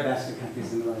 the breadbasket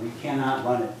countries in the world. You cannot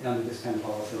run it under this kind of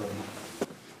volatility.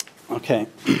 Okay,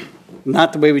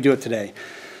 not the way we do it today.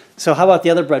 So how about the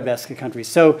other breadbasket countries?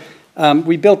 So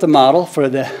we built a model for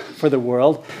the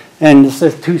world, and it's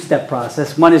a two-step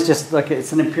process. One is just like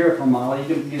it's an empirical model.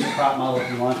 You can use a crop model if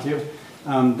you want to.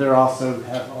 There also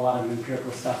have a lot of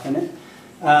empirical stuff in it.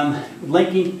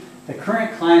 Linking the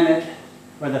current climate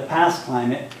or the past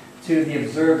climate to the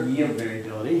observed yield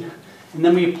variability. And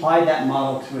then we applied that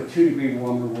model to a 2-degree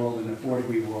warmer world and a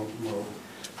 4-degree world.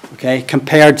 Okay,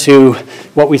 compared to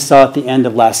what we saw at the end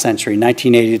of last century,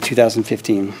 1980 to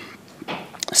 2015.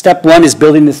 Step one is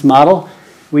building this model.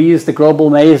 We used the global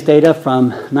maize data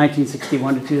from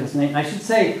 1961 to 2008. And I should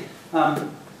say,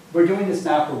 we're doing this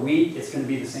now for wheat. It's going to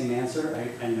be the same answer.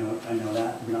 I know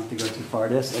that. We don't have to go too far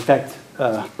to this. In fact,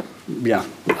 yeah,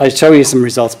 I'll show you some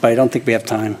results, but I don't think we have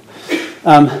time.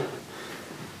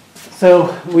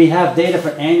 So we have data for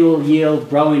annual yield,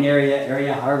 growing area,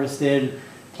 area harvested,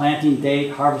 planting date,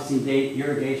 harvesting date,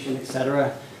 irrigation,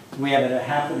 etc. We have a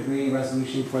 0.5 degree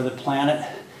resolution for the planet.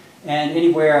 And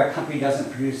anywhere a company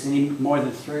doesn't produce any more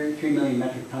than 3 million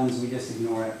metric tons, we just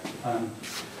ignore it.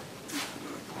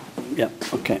 Yeah,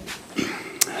 okay.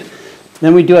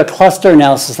 Then we do a cluster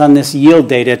analysis on this yield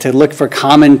data to look for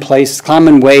common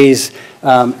ways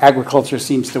agriculture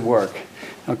seems to work.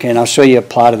 Okay, and I'll show you a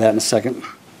plot of that in a second.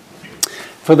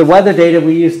 For the weather data,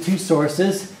 we use 2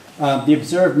 sources. The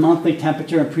observed monthly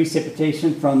temperature and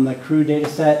precipitation from the CREW data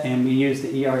set, and we use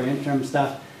the ER interim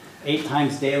stuff 8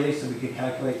 times daily, so we could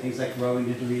calculate things like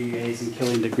growing degree days and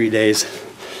killing degree days,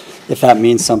 if that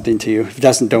means something to you. If it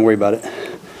doesn't, don't worry about it.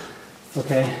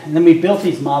 Okay, and then we built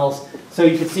these models. So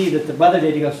you can see that the weather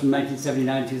data goes from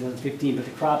 1979 to 2015, but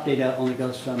the crop data only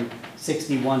goes from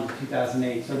 61 to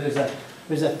 2008. So there's a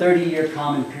 30-year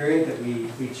common period that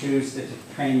we choose to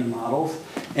train the models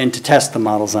and to test the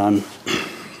models on.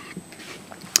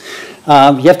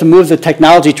 You have to move the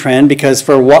technology trend because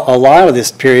for a lot of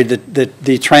this period,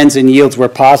 the trends in yields were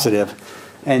positive.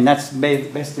 And that's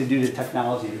basically due to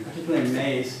technology, particularly in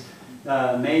maize.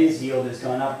 Maize yield has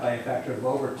gone up by a factor of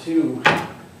over 2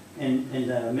 in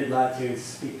the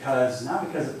mid-latitudes not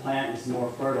because the plant is more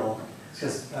fertile, it's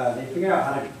because they figured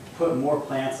out how to put more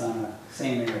plants on the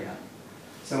same area.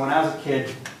 So when I was a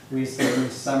kid, we used to, in the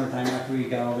summertime, after we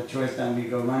got all the chores done, we'd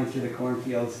go running through the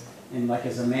cornfields and like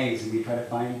as a maze, and we try to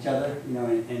find each other, you know,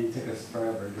 and it took us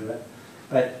forever to do it.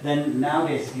 But then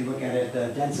nowadays, if you look at it, the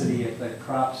density of the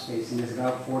crop spacing is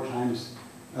about 4 times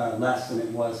less than it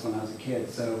was when I was a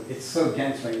kid. So it's so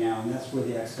dense right now, and that's where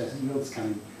the excess yield's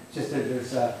coming. Just that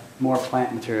there's more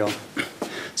plant material.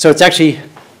 So it's actually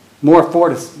more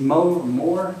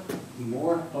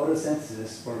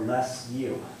photosynthesis for less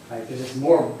yield. Right? There's just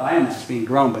more biomass being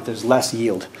grown, but there's less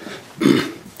yield.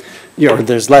 Or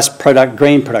there's less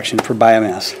grain production for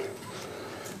biomass.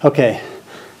 Okay,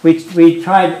 we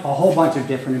tried a whole bunch of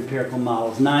different empirical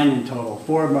models, 9 in total.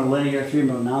 4 of them are linear, 3 of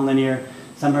them are nonlinear.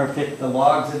 Some are fit the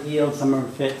logs of yield, some are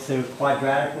fit to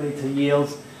quadratically to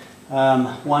yields.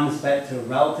 One is fit to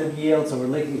relative yield, so we're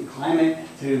linking climate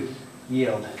to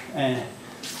yield. And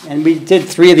we did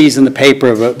 3 of these in the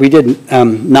paper, but we did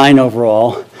 9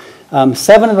 overall.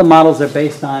 7 of the models are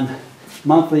based on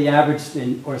monthly averaged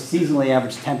or seasonally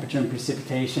averaged temperature and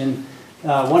precipitation.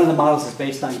 One of the models is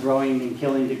based on growing and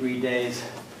killing degree days,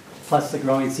 plus the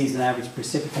growing season average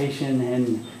precipitation,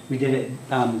 and we did it.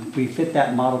 We fit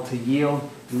that model to yield,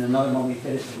 and another one we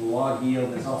fit it to the log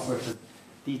yield. There's all sorts of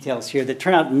details here that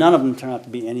turn out, none of them turn out to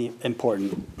be any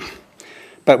important.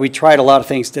 But we tried a lot of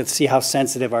things to see how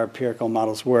sensitive our empirical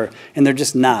models were, and they're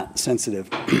just not sensitive.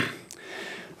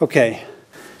 Okay,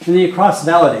 and then you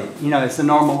cross-validate. You know, it's the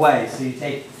normal way. So you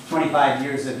take 25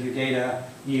 years of your data,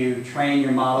 you train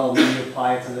your model, and then you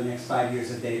apply it to the next 5 years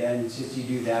of data, and it's just you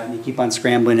do that, and you keep on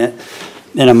scrambling it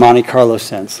in a Monte Carlo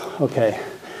sense. Okay,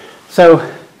 so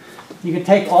you can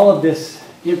take all of this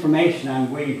information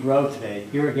on where you grow today.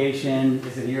 Irrigation,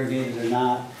 is it irrigated or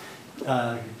not?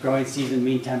 Growing season,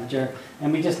 mean temperature.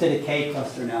 And we just did a K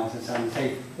cluster analysis on and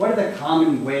say, what are the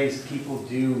common ways people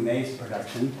do maize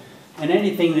production? And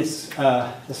anything that's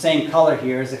the same color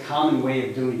here is a common way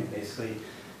of doing it, basically.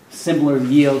 Similar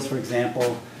yields, for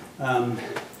example.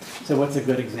 So what's a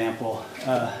good example?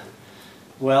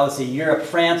 Well, let's see, Europe,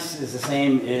 France is the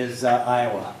same as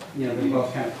Iowa. You know, they're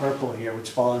both kind of purple here,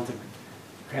 which fall into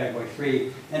category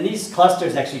 3. And these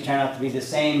clusters actually turn out to be the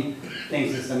same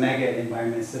things as the mega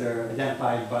environments that are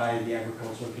identified by the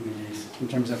agricultural communities in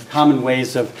terms of common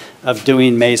ways of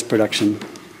doing maize production.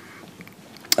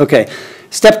 Okay,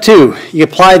 step 2, you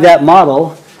apply that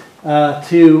model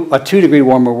to a 2 degree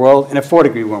warmer world and a 4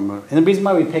 degree warmer world. And the reason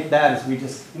why we picked that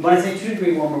is when I say 2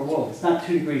 degree warmer world, it's not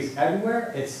 2 degrees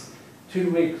everywhere, it's 2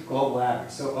 degree global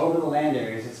average. So over the land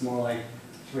areas, it's more like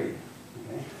 3.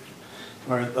 Okay?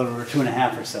 Or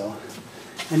 2.5 or so.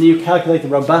 And you calculate the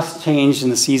robust change in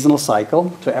the seasonal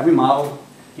cycle. So every model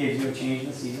gives you a change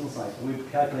in the seasonal cycle. We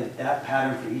calculate that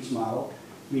pattern for each model.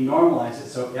 We normalize it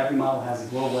so every model has a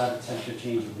global average temperature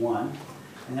change of 1.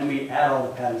 And then we add all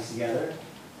the patterns together.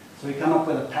 So we come up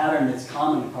with a pattern that's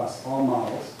common across all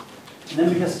models. And then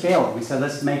we just scale it. We said,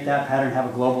 let's make that pattern have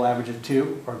a global average of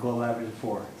 2 or a global average of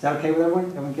 4. Is that okay with everyone?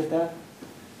 Everyone get that?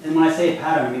 And when I say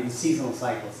pattern, I mean the seasonal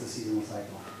cycle. It's the seasonal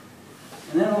cycle.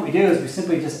 And then what we do is we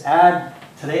simply just add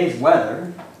today's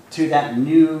weather to that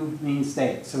new mean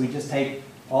state. So we just take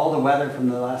all the weather from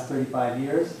the last 35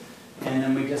 years, and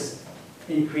then we just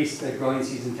increase the growing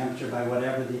season temperature by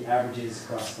whatever the average is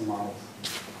across the models.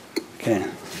 Okay.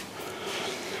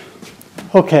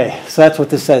 Okay, so that's what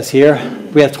this says here.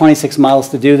 We have 26 models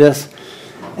to do this.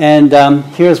 And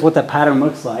here's what the pattern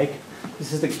looks like.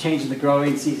 This is the change in the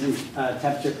growing season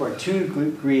temperature for a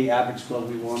 2-degree average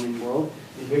globally warming world.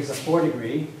 And here's a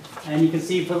 4-degree. And you can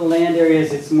see for the land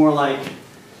areas, it's more like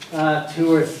 2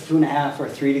 or 2.5 or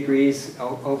 3 degrees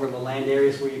over the land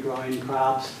areas where you're growing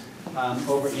crops.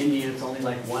 Over India, it's only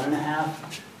like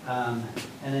 1.5.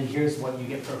 And then here's what you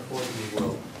get for a 4-degree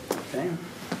world. Okay.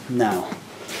 Now,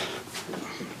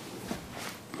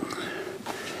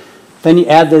 then you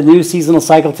add the new seasonal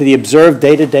cycle to the observed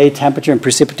day-to-day temperature and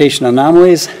precipitation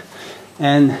anomalies.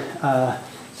 And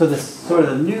so this sort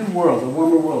of the new world, the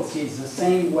warmer world, sees the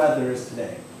same weather as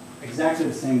today. Exactly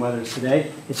the same weather as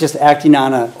today. It's just acting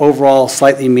on an overall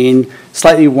slightly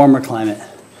warmer climate.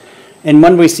 And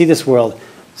when do we see this world?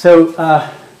 So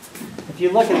if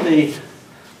you look at the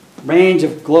range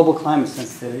of global climate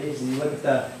sensitivities and you look at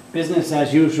the business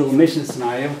as usual emission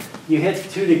scenario, you hit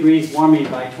 2 degrees warming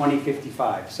by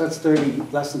 2055. So that's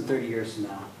less than 30 years from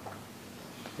now.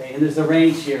 Okay, and there's a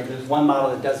range here. There's one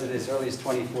model that does it as early as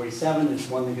 2047. There's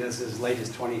one that does it as late as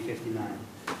 2059.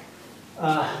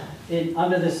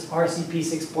 Under this RCP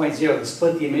 6.0,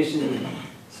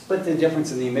 split the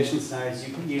difference in the emission scenarios,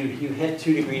 you hit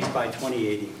 2 degrees by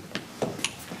 2080.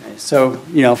 Okay, so,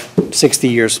 60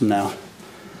 years from now.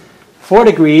 4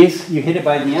 degrees, you hit it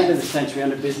by the end of the century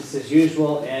under business as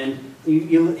usual, and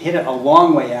you hit it a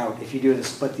long way out if you do the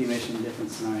split the emission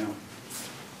difference scenario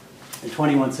in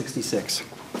 2166.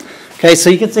 Okay, so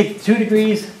you can say 2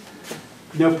 degrees,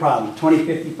 no problem.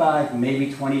 2055, maybe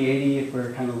 2080 if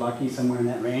we're kind of lucky, somewhere in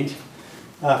that range.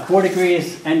 4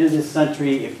 degrees, end of this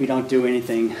century if we don't do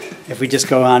anything, if we just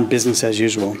go on business as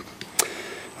usual.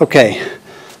 Okay.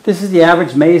 This is the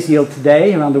average maize yield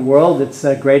today around the world. It's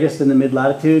greatest in the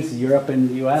mid-latitudes, Europe and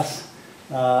the US,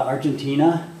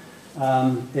 Argentina.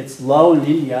 It's low in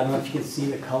India. I don't know if you can see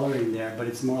the coloring there, but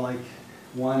it's more like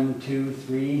 1, 2,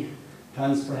 3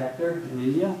 tons per hectare in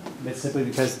India. It's simply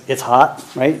because it's hot,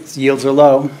 right? Its yields are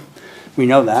low. We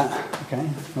know that, okay,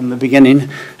 from the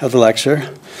beginning of the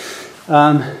lecture.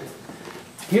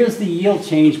 Here's the yield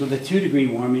change with a 2-degree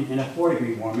warming and a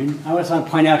 4-degree warming. I always want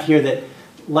to point out here that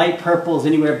light purple is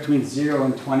anywhere between 0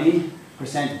 and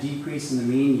 20% decrease in the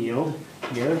mean yield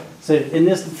here. So in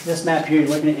this map here, you're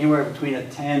looking at anywhere between a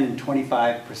 10 and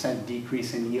 25%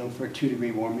 decrease in yield for a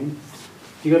 2-degree warming.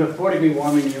 If you go to 4-degree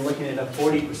warming, you're looking at a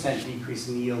 40% decrease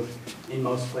in yield in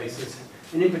most places.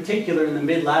 And in particular, in the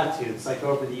mid-latitudes, like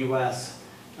over the US,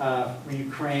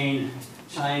 Ukraine,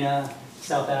 China,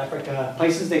 South Africa,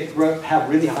 places that have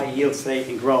really high yields today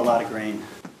and grow a lot of grain,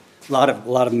 a lot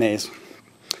of maize.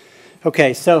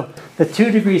 Okay, so the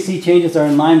 2-degree C changes are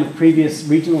in line with previous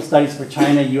regional studies for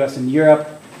China, US, and Europe.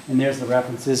 And there's the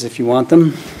references if you want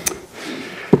them.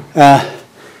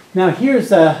 Now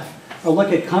here's a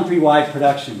look at countrywide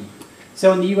production.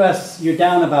 So in the US, you're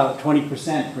down about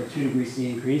 20% for a 2-degree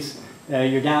C increase.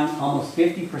 You're down almost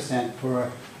 50% for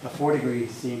a 4-degree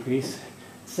C increase.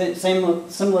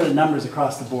 Similar numbers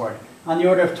across the board. On the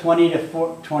order of 20 to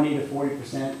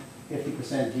 40%.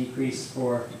 50% decrease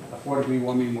for a 4-degree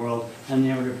warming world, and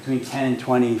the order between 10 and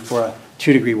 20 for a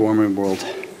 2-degree warming world.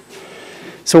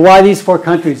 So why these 4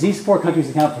 countries? These 4 countries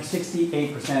account for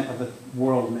 68% of the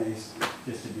world maize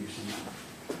distribution,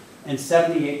 and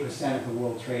 78% of the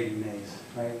world trade in maize,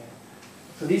 right?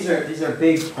 So these are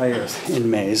big players in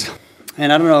maize.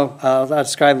 And I don't know, I'll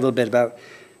describe a little bit about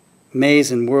maize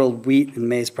and world wheat and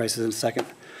maize prices in a second.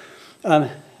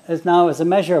 As a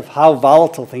measure of how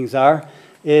volatile things are,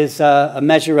 is a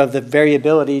measure of the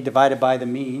variability divided by the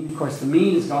mean. Of course, the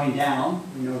mean is going down,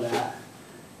 we know that.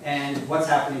 And what's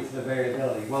happening to the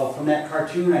variability? Well, from that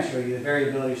cartoon I showed you, the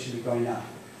variability should be going up.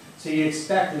 So you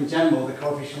expect, in general, the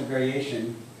coefficient of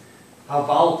variation, how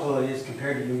volatile it is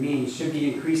compared to the mean, should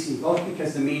be increasing, both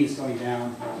because the mean is going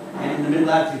down, and in the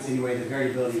mid-latitudes anyway, the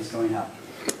variability is going up.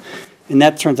 And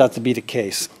that turns out to be the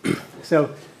case.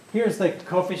 So here's the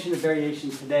coefficient of variation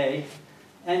today.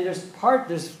 And there's part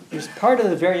of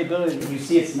the variability that you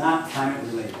see it's not climate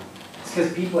related. It's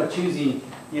because people are choosing,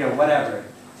 whatever,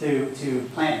 to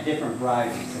plant different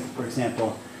varieties, for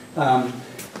example,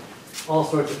 all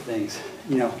sorts of things,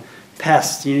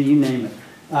 pests, you name it.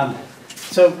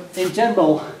 So in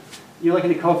general, you're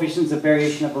looking at coefficients of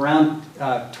variation of around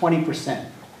 20%,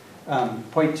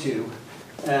 0.2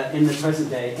 in the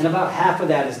present day, and about half of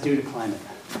that is due to climate.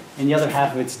 And the other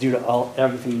half of it's due to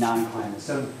everything non-climate.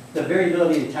 So the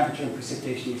variability in temperature and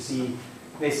precipitation you see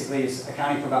basically is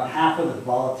accounting for about half of the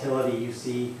volatility you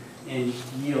see in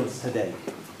yields today.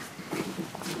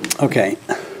 Okay.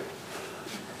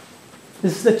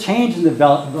 This is the change in the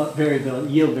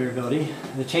yield variability,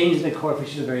 the change in the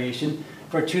coefficient of variation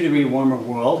for a 2-degree warmer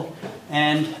world.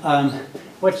 And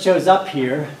what shows up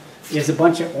here is a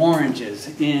bunch of oranges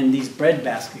in these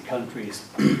breadbasket countries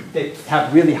that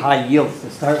have really high yields to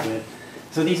start with.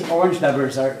 So these orange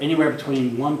numbers are anywhere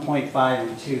between 1.5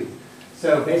 and 2.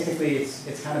 So basically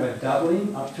it's kind of a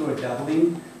doubling, up to a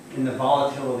doubling in the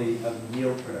volatility of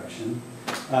yield production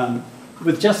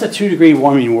with just a 2-degree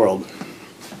warming world.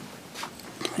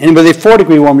 And with a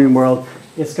 4-degree warming world,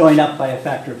 it's going up by a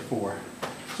factor of 4.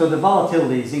 So the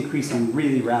volatility is increasing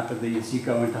really rapidly as you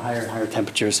go into higher and higher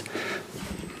temperatures.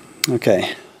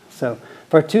 Okay, so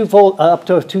for a up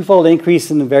to a 2-fold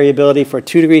increase in the variability for a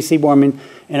 2-degree sea warming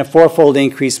and a 4-fold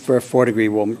increase for a 4-degree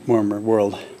warmer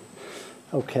world.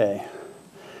 Okay.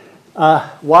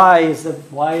 Why is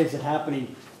it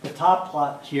happening? The top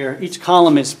plot here, each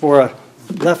column is for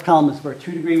left column is for a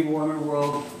 2-degree warmer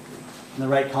world, and the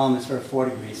right column is for a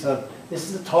 4-degree. So this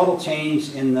is the total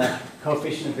change in the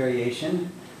coefficient of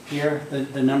variation. Here,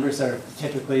 the numbers are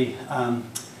typically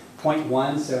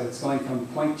 0.1, so it's going from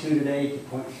 0.2 today to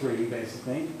 0.3,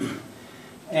 basically.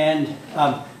 And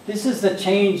this is the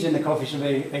change in the coefficient of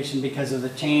variation because of the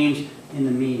change in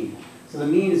the mean. So the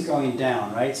mean is going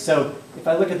down, right? So if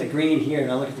I look at the green here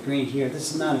and I look at the green here,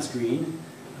 this is not as green.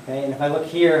 Okay? And if I look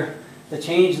here, the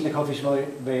change in the coefficient of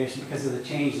variation because of the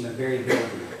change in the variability.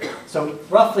 So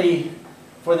roughly,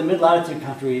 for the mid-latitude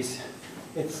countries,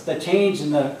 it's the change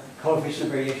in the coefficient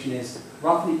of variation is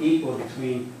roughly equal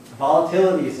between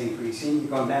volatility is increasing, you're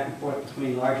going back and forth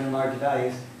between larger and larger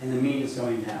values, and the mean is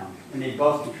going down. And they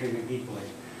both contribute equally.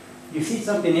 You see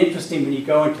something interesting when you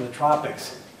go into the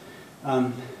tropics.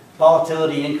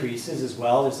 Volatility increases as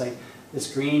well. There's like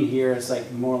this green here is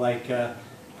like more like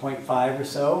 0.5 or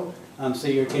so. So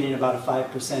you're getting about a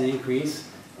 5% increase.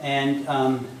 And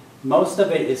most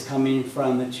of it is coming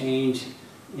from the change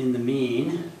in the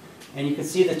mean. And you can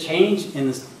see the change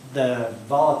in the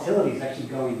volatility is actually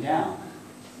going down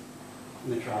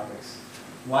in the tropics.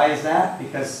 Why is that?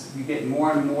 Because you get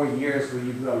more and more years where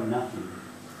you grow nothing.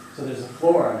 So there's a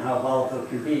floor on how volatile it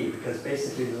can be, because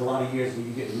basically there's a lot of years where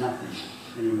you get nothing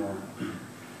anymore.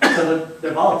 So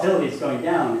the volatility is going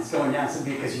down. It's going down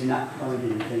simply because you're not growing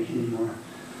anything anymore.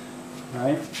 All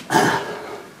right?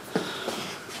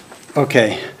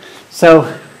 Okay. So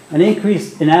an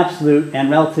increase in absolute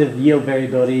and relative yield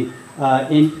variability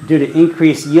due to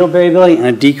increased yield variability and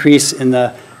a decrease in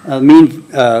the mean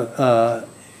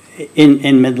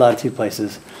in mid-latitude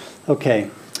places. Okay,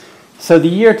 so the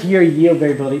year-to-year yield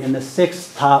variability in the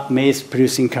 6 top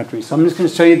maize-producing countries. So I'm just going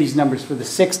to show you these numbers for the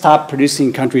 6 top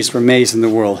producing countries for maize in the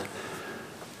world.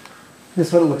 This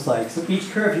is what it looks like. So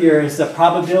each curve here is the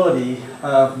probability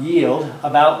of yield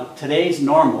about today's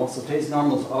normal. So today's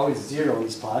normal is always 0 in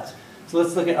these plots. So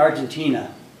let's look at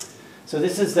Argentina. So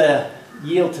this is the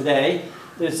yield today.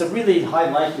 There's a really high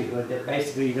likelihood that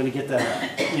basically you're going to get the,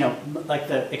 like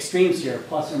the extremes here,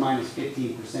 plus or minus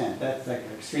 15%. That's like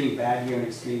an extreme bad year and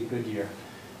extreme good year.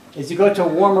 As you go to a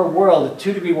warmer world, a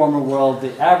 2-degree warmer world,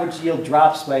 the average yield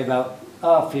drops by about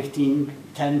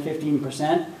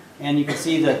 10-15%. And you can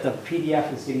see that the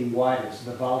PDF is getting wider, so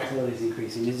the volatility is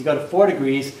increasing. As you go to 4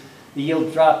 degrees, the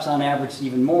yield drops on average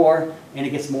even more, and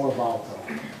it gets more volatile.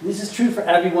 And this is true for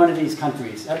every one of these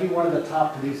countries, every one of the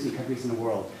top producing countries in the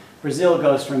world. Brazil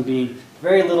goes from being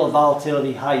very little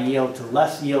volatility, high yield, to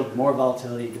less yield, more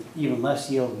volatility, to even less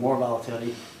yield, more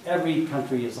volatility. Every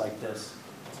country is like this.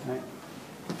 Right?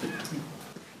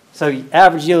 So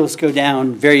average yields go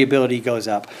down, variability goes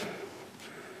up.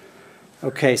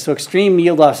 Okay, so extreme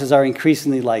yield losses are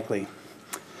increasingly likely.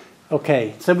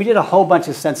 Okay, so we did a whole bunch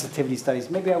of sensitivity studies.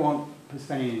 Maybe I won't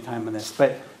spend any time on this,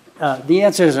 but the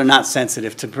answers are not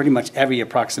sensitive to pretty much every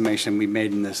approximation we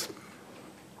made in this.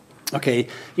 Okay,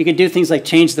 you can do things like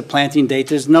change the planting date.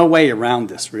 There's no way around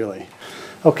this, really.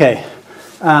 Okay,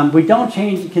 we don't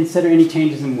consider any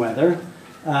changes in weather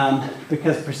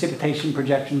because precipitation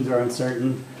projections are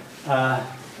uncertain.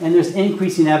 And there's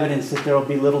increasing evidence that there will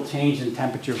be little change in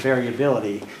temperature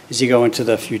variability as you go into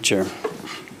the future.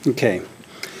 Okay.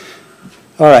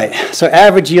 All right, so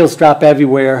average yields drop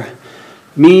everywhere.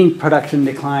 Mean production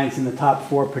declines in the top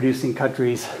 4 producing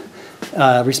countries,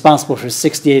 responsible for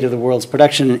 68% of the world's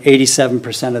production and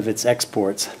 87% of its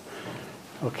exports.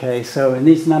 Okay, so and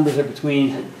these numbers are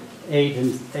between 8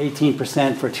 and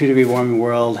 18% for a 2-degree warming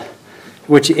world,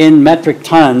 which in metric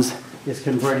tons is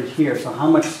converted here. So how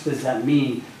much does that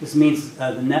mean? This means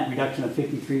the net reduction of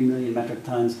 53 million metric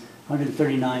tons,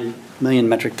 139 million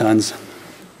metric tons.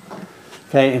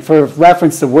 Okay, and for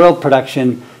reference, the world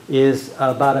production is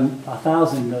about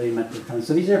 1,000 million metric tons.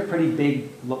 So these are pretty big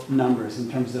numbers in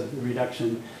terms of the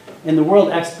reduction. And the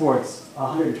world exports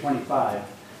 125.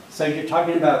 So you're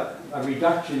talking about a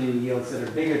reduction in yields that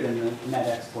are bigger than the net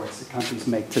exports that countries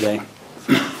make today.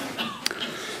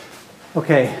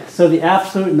 Okay, so the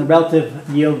absolute and the relative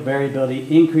yield variability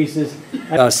increases.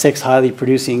 6 highly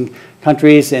producing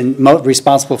countries and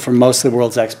responsible for most of the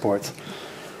world's exports.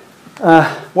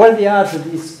 What are the odds of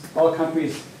these all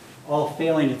countries all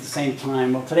failing at the same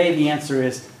time? Well, today the answer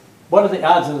is, what are the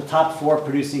odds of the top 4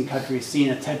 producing countries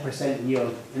seeing a 10%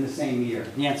 yield in the same year?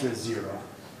 The answer is 0.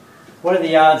 What are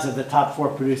the odds of the top 4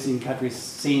 producing countries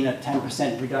seeing a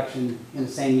 10% reduction in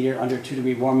the same year under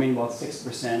 2-degree warming? Well, it's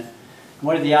 6%.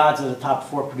 What are the odds of the top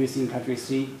 4 producing countries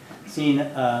seeing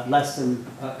greater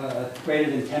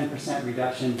than 10%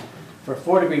 reduction for a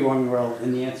 4-degree warming world?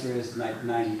 And the answer is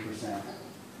 90%.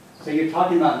 So you're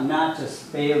talking about not just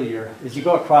failure as you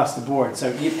go across the board.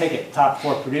 So you pick it, top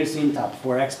 4 producing, top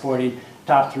 4 exporting,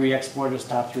 top 3 exporters,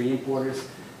 top 3 importers.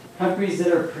 Countries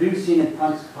that are producing and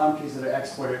countries that are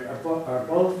exporting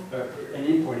and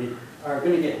importing are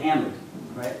going to get hammered,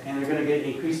 right? And they're going to get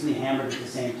increasingly hammered at the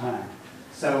same time.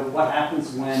 So what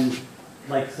happens when,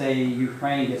 like, say,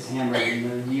 Ukraine gets hammered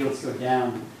and the yields go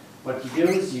down? What you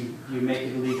do is you make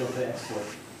it illegal to export.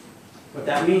 What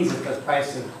that means is the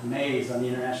price of maize on the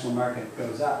international market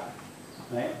goes up,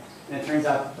 right? And it turns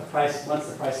out once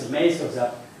the price of maize goes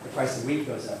up, the price of wheat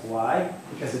goes up. Why?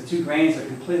 Because the 2 grains are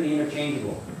completely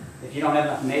interchangeable. If you don't have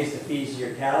enough maize to feed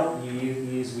your cattle, you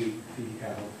use wheat to feed your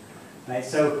cattle, right?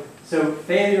 So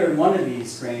failure in one of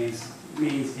these grains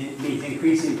means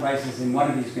increasing prices in one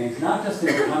of these grains, not just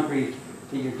in the country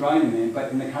that you're growing them in,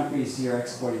 but in the countries you're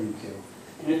exporting them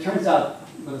to. And it turns out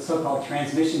with the so-called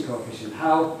transmission coefficient,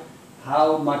 how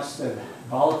much the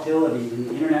volatility in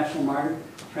the international market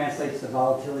translates to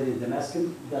volatility in the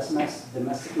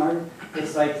domestic market,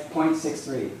 it's like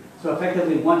 0.63. So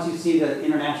effectively, once you see the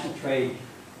international trade,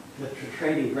 the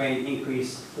trading grain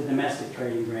increase, the domestic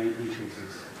trading grain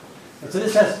increases. And so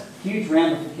this has huge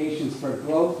ramifications for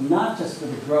growth, not just for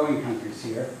the growing countries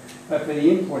here, but for the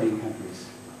importing countries,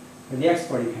 for the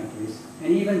exporting countries,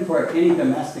 and even for any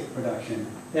domestic production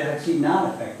that are actually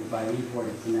not affected by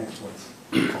imports and exports.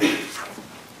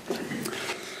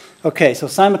 Okay, so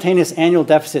simultaneous annual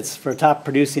deficits for top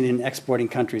producing and exporting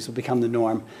countries will become the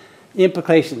norm.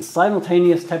 Implications: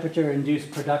 simultaneous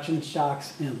temperature-induced production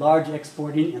shocks in large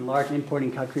exporting and large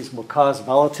importing countries will cause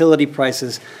volatility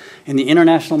prices in the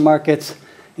international markets,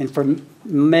 and for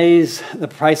maize, the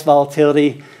price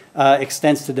volatility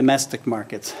extends to domestic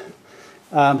markets.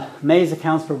 Maize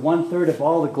accounts for 1/3 of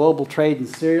all the global trade in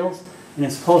cereals, and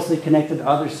is closely connected to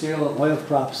other cereal and oil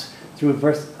crops through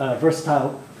a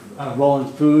versatile role in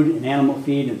food and animal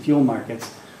feed and fuel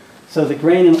markets. So the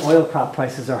grain and oil crop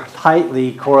prices are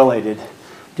tightly correlated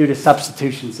due to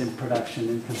substitutions in production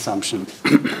and consumption.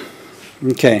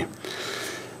 Okay,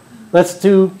 let's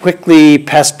do quickly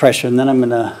pest pressure, and then I'm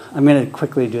gonna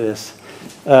quickly do this.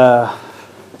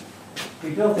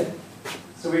 We built it.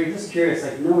 So we were just curious,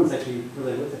 like no one's actually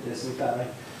really looked at this. We thought,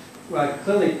 like, well,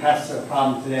 clearly pests are a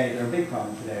problem today. They're a big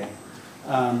problem today.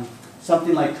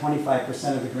 Something like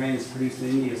 25% of the grain that's produced in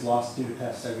India is lost due to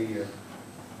pests every year.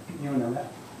 Anyone know that?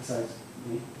 Besides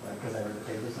me, because I read the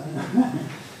papers.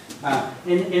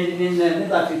 In the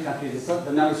mid-latitude countries,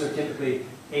 the numbers are typically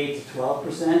 8 to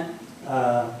 12%.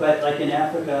 But like in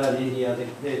Africa and India,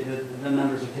 the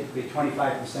numbers are typically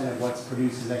 25% of what's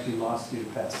produced is actually lost due to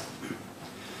pests.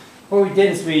 What we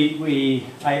did is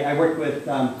I worked with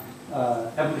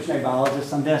evolutionary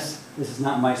biologists on this. This is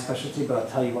not my specialty, but I'll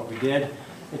tell you what we did.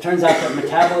 It turns out that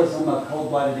metabolism of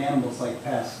cold-blooded animals like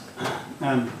pests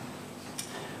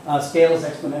scales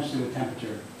exponentially with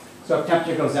temperature. So if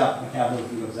temperature goes up,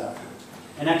 metabolism goes up.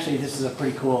 And actually, this is a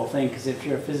pretty cool thing, because if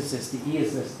you're a physicist, the E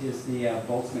is the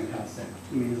Boltzmann constant.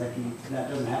 I mean, that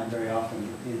doesn't happen very often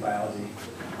in biology.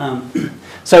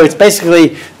 So it's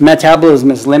basically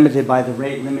metabolism is limited by the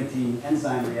rate-limiting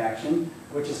enzyme reaction,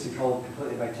 which is controlled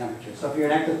completely by temperature. So if you're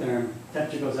an ectotherm,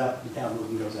 temperature goes up,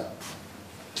 metabolism goes up.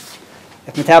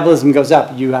 If metabolism goes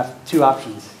up, you have 2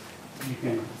 options. You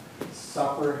can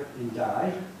suffer and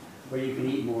die, or you can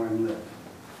eat more and live.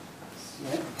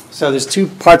 Right? So there's 2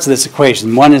 parts of this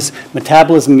equation. One is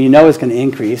metabolism is going to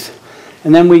increase.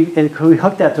 And then we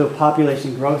hooked that to a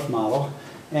population growth model.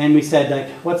 And we said, like,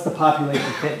 what's the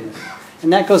population fitness?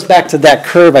 And that goes back to that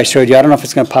curve I showed you. I don't know if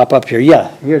it's going to pop up here. Yeah,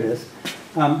 here it is.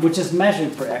 Which is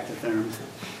measured for ectotherms.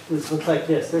 This looks like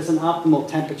this. There's an optimal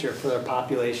temperature for their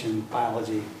population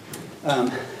biology,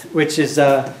 which is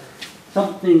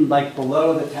something like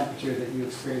below the temperature that you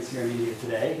experience here in India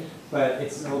today, but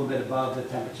it's a little bit above the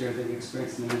temperature that you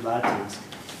experience in the mid-latitudes.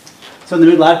 So in the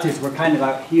mid-latitudes, we're kind of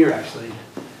out here, actually.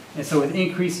 And so with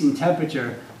increasing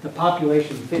temperature, the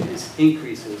population fitness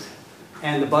increases,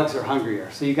 and the bugs are hungrier.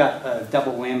 So you got a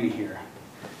double whammy here.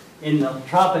 In the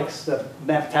tropics, the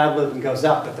metabolism goes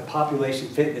up, but the population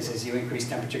fitness as you increase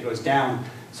temperature goes down.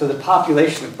 So the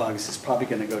population of bugs is probably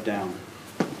going to go down.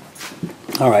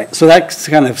 All right, so that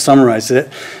kind of summarizes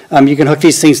it. You can hook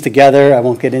these things together. I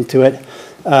won't get into it.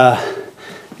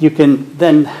 You can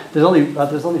then, there's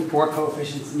only 4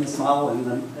 coefficients in this model,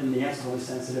 and the answer is only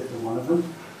sensitive to one of them,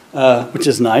 which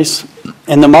is nice.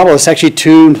 And the model is actually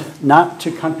tuned not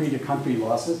to country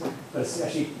losses, but it's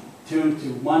actually tuned to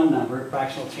one number,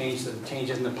 fractional change, the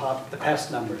changes in the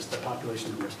past numbers, the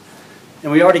population numbers.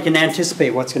 And we already can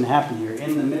anticipate what's going to happen here.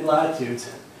 In the mid-latitudes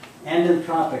and in the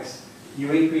tropics,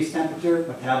 you increase temperature,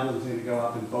 metabolism is going to go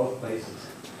up in both places.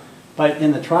 But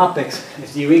in the tropics,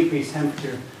 if you increase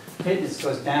temperature, fitness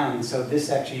goes down, and so this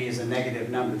actually is a negative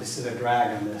number. This is a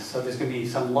drag on this. So there's going to be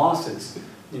some losses,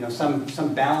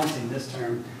 some balancing this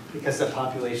term because the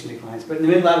population declines. But in the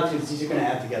mid-latitudes, these are going to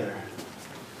add together.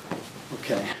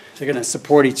 Okay. They're going to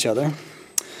support each other.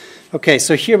 Okay,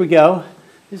 so here we go.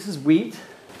 This is wheat,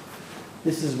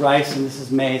 this is rice, and this is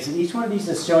maize. And each one of these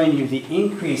is showing you the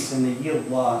increase in the yield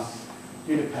loss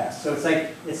due to pests. So it's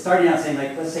like, it's starting out saying,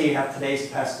 like, let's say you have today's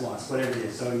pest loss, whatever it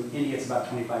is. So in India, it's about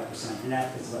 25%. In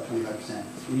Africa, it's about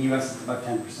 25%. In the US, it's about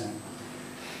 10%.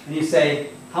 And you say,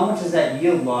 how much is that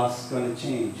yield loss going to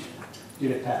change due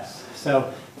to pests?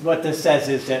 So what this says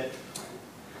is that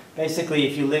basically,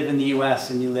 if you live in the US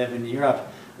and you live in Europe,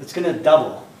 it's going to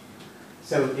double.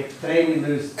 So if today we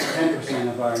lose 10%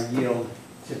 of our yield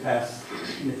to pests,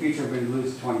 in the future we're going to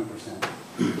lose 20%.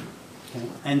 Okay.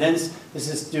 And then this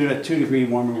is due to a 2-degree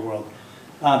warmer world.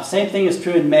 Same thing is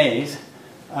true in maize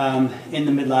in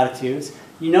the mid-latitudes.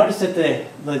 You notice that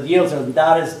the yields are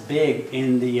not as big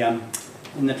in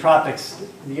the tropics.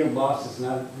 The yield loss is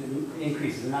not,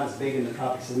 increases are not as big in the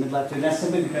tropics as the mid-latitudes. And that's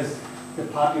simply because the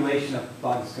population of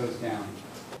bugs goes down.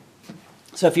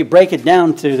 So if you break it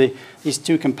down to these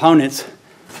 2 components,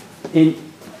 in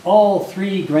all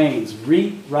 3 grains,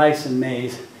 wheat, rice, and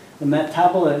maize, the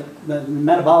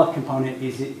metabolic component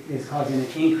is causing an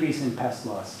increase in pest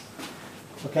loss.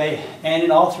 Okay, and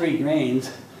in all 3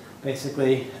 grains,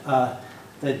 basically, the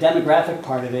demographic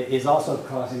part of it is also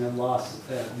causing a loss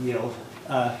of yield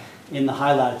in the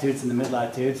high latitudes and the mid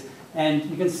latitudes. And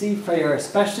you can see for your,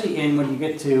 especially when you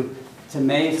get to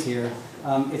maize here,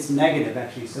 it's negative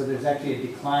actually. So there's actually a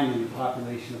decline in the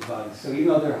population of bugs. So even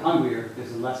though they're hungrier,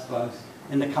 there's less bugs.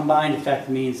 And the combined effect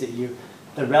means that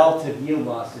the relative yield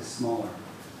loss is smaller.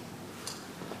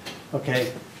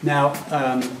 Okay, now,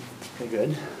 okay,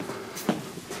 good.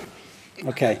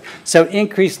 Okay, so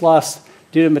increased loss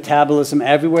due to metabolism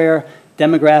everywhere.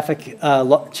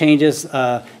 Demographic changes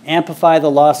amplify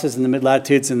the losses in the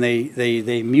mid-latitudes, and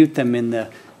they mute them in the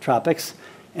tropics.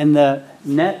 And the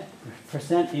net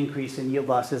percent increase in yield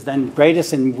loss is then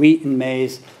greatest in wheat and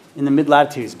maize in the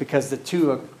mid-latitudes because the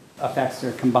 2 effects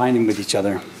are combining with each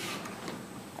other.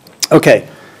 Okay,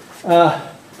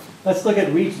 let's look at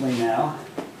regionally now.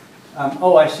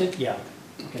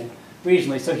 Okay,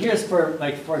 regionally. So here's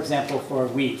for example, for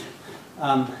wheat.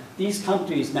 These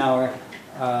countries now are,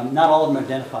 not all of them are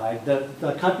identified.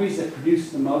 The countries that produce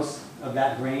the most of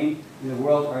that grain in the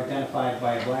world are identified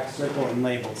by a black circle and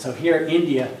labeled. So here,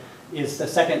 India is the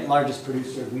 2nd largest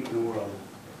producer of wheat in the world.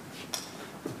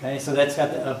 Okay, so that's got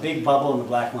a big bubble and a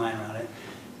black line around it.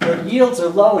 The yields are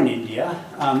low in India.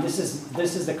 This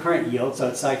is the current yield, so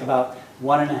it's like about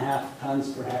 1.5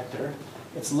 tons per hectare.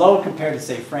 It's low compared to,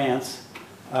 say, France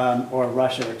or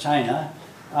Russia or China.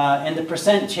 And the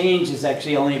percent change is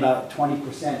actually only about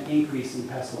 20% increase in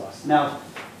pest loss. Now,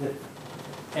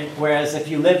 whereas if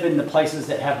you live in the places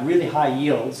that have really high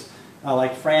yields,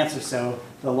 like France or so,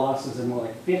 the losses are more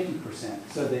like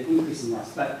 50%. So the increase in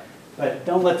loss. But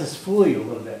don't let this fool you a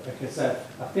little bit, because a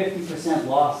 50%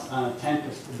 loss on a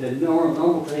 10%, the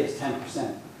normal today is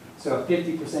 10%. So a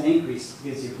 50% increase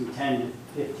gives you from 10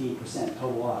 to 15%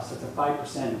 total loss. So it's a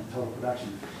 5% of total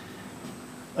production.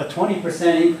 A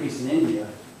 20% increase in India,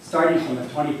 starting from a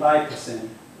 25%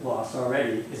 loss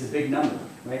already, is a big number,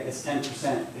 right? It's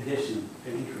 10% addition,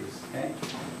 an increase, okay?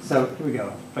 So here we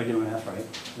go, if I did my math right.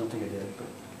 I don't think I did, but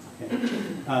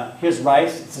okay. Here's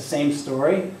rice, it's the same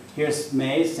story. Here's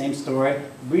maize, same story.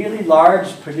 Really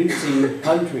large producing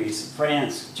countries,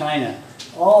 France, China,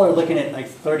 all are looking at like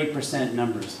 30%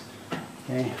 numbers,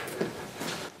 okay?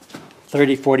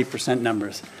 30, 40%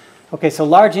 numbers. Okay, so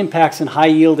large impacts in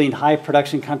high-yielding,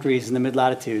 high-production countries in the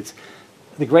mid-latitudes.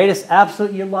 The greatest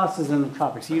absolute yield loss is in the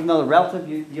tropics. Even though the relative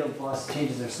yield loss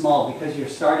changes are small, because you're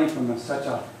starting from such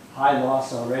a high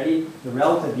loss already, the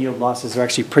relative yield losses are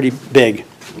actually pretty big.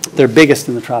 They're biggest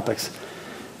in the tropics.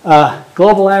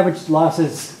 Global average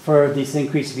losses for these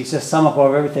increases, if you just sum up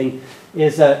over everything,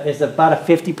 is about a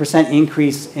 50%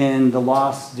 increase in the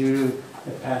loss due to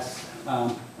the pests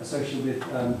associated with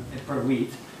for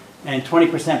wheat, and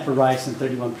 20% for rice and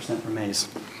 31% for maize.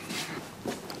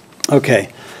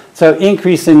 Okay, so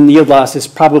increase in yield loss is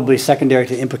probably secondary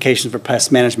to implications for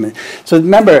pest management. So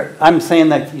remember, I'm saying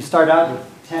that you start out with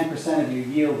 10% of your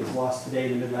yield is lost today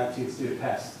in the mid-latitudes due to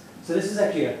pests. So this is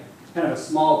actually a kind of a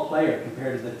small player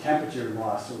compared to the temperature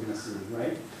loss we're going to see,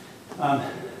 right?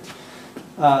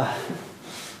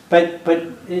 But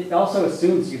it also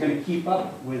assumes you're going to keep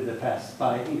up with the pests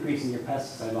by increasing your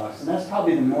pesticide loss. And that's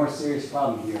probably the more serious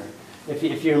problem here.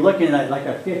 If you're looking at like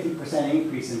a 50%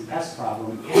 increase in pest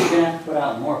problem, you're going to have to put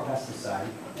out more pesticide.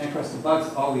 And of course, the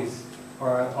bugs are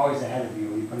always ahead of you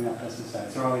when you're putting out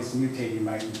pesticides. They're always mutating,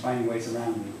 right, and finding ways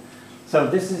around you. So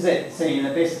this is it, saying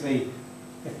that basically,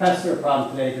 if pests are a problem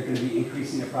today, they're going to be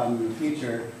increasing the problem in the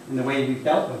future. And the way we've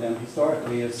dealt with them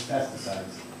historically is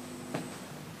pesticides.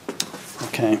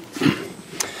 Okay.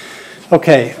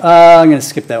 Okay, I'm going to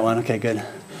skip that one. Okay, good.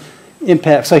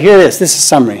 Impact. So here it is. This is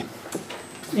summary.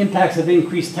 Impacts of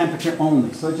increased temperature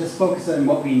only. So just focus on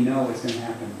what we know is going to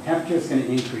happen. Temperature is going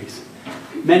to increase.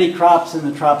 Many crops in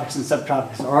the tropics and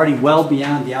subtropics are already well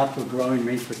beyond the output growing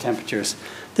range for temperatures.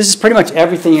 This is pretty much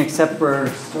everything except for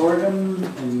sorghum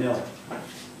and millet,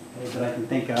 okay, that I can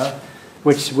think of,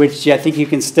 which I think you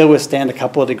can still withstand a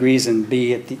couple of degrees and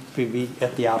be at the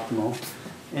optimal.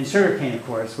 And sugarcane, of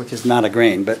course, which is not a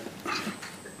grain, but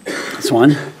this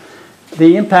one.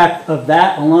 The impact of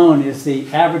that alone is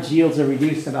the average yields are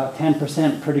reduced about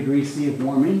 10% per degree C of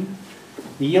warming.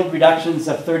 The yield reductions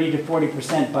of 30 to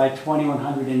 40% by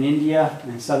 2100 in India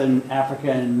and southern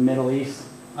Africa and the Middle East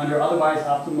under otherwise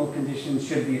optimal conditions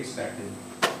should be expected.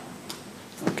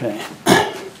 Okay.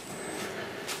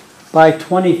 By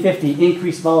 2050,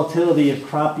 increased volatility of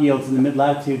crop yields in the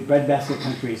mid-latitude breadbasket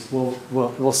countries.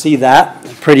 We'll see that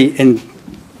and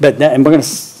we're going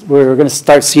to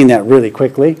start seeing that really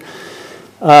quickly.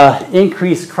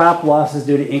 Increased crop losses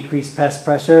due to increased pest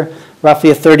pressure,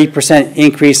 roughly a 30%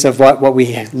 increase of what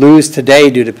we lose today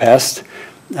due to pests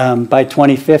by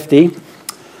 2050.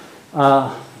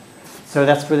 So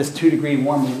that's for this 2-degree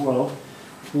warmer world.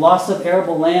 Loss of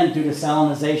arable land due to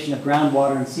salinization of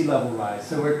groundwater and sea level rise.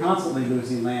 So we're constantly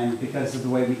losing land because of the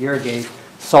way we irrigate,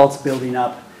 salts building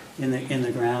up in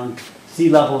the ground, sea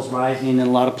levels rising in a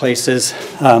lot of places.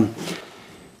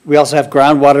 We also have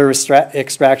groundwater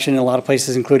extraction in a lot of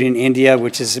places, including India,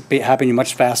 which is happening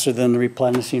much faster than the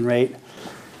replenishing rate.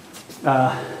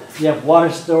 You have water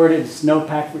stored in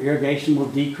snowpack for irrigation will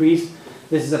decrease.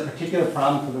 This is a particular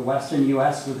problem for the western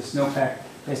U.S. where the snowpack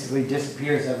basically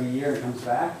disappears every year and comes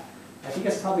back. I think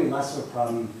it's probably less of a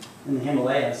problem in the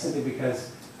Himalayas simply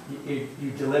because you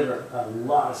deliver a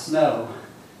lot of snow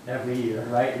every year,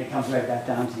 right? And it comes right back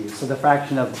down to you. So the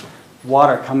fraction of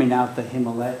water coming out the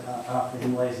off the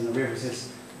Himalayas and the rivers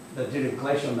is, due to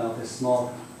glacial melt, is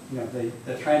small. You know,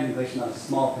 the trend in glacial melt is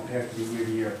small compared to the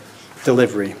year-to-year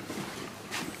delivery.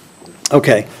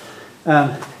 Okay.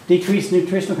 Decreased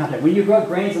nutritional content. When you grow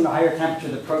grains under higher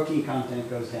temperature, the protein content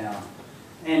goes down.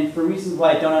 And for reasons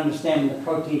why I don't understand, when the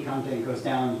protein content goes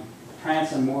down,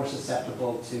 plants are more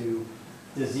susceptible to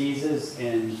diseases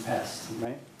and pests,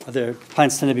 right? Other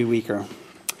plants tend to be weaker.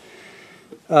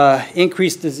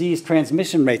 Increased disease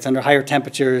transmission rates under higher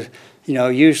temperatures. You know,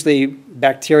 usually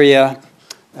bacteria,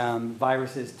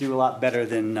 viruses do a lot better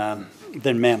than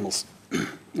mammals.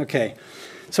 Okay,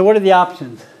 so what are the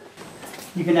options?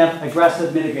 You can have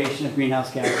aggressive mitigation of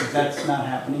greenhouse gases. That's not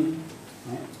happening.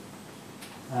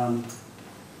 Right?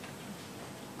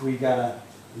 We've got a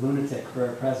lunatic for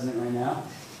a president right now.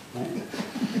 Right?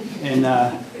 And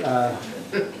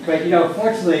but you know,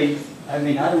 fortunately, I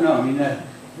mean, I don't know. I mean,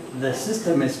 the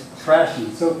system is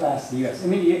crashing so fast in the U.S. I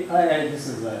mean, this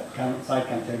is a side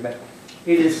commentary, but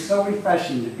it is so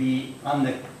refreshing to be on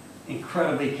the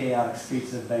incredibly chaotic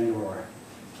streets of Bangalore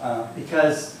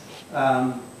because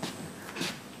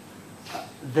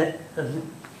the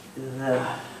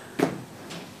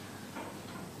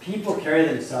people carry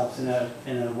themselves in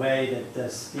a way that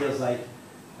just feels like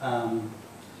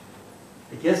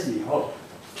it gives me hope.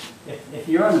 If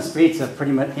you're on the streets of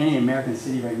pretty much any American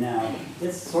city right now,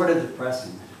 it's sort of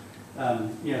depressing.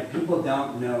 You know, people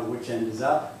don't know which end is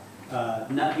up.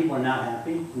 People are not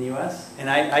happy in the U.S. And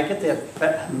I get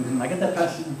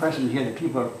that impression here that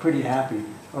people are pretty happy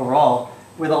overall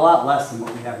with a lot less than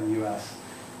what we have in the U.S.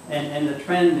 And the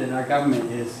trend in our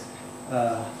government is,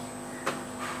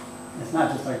 it's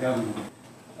not just our government.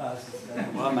 Well,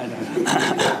 I might not.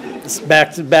 It's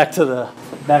back to the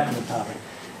topic.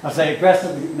 I'll say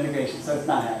aggressive mitigation, so it's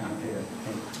not happening here.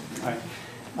 Okay.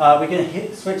 All right. We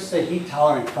can switch to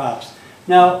heat-tolerant crops.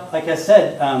 Now, like I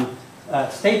said,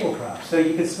 staple crops. So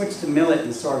you could switch to millet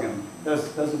and sorghum.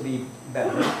 Those would be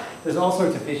better. There's all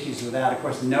sorts of issues with that. Of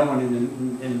course, no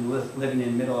one living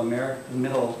in middle America,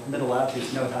 middle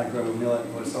latitudes knows how to grow millet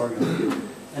or sorghum.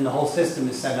 And the whole system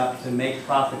is set up to make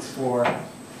profits for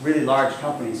really large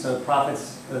companies. So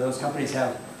those companies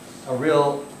have a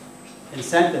real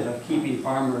incentive of keeping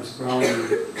farmers growing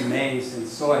maize and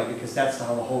soy because that's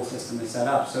how the whole system is set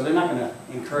up. So they're not going to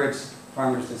encourage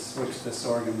farmers to switch to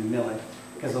sorghum and millet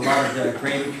because a lot of the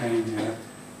grain train there,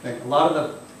 like a lot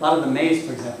of the maize,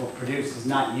 for example, produced is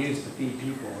not used to feed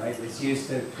people, right? It's used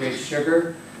to create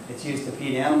sugar, it's used to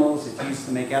feed animals, it's used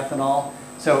to make ethanol.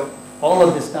 So all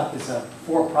of this stuff is a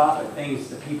for-profit things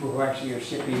to people who actually are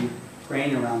shipping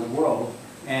grain around the world.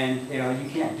 And you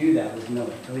can't do that with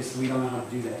millet. At least we don't know how to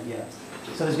do that yet.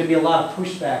 So there's going to be a lot of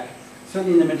pushback,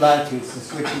 certainly in the mid-latitudes, to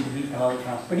switching to wheat tolerant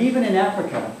crops. But even in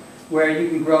Africa, where you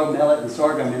can grow millet and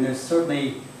sorghum, and there's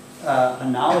certainly a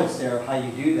knowledge there of how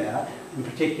you do that, in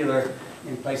particular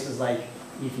in places like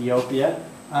Ethiopia,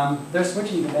 they're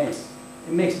switching to maize.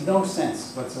 It makes no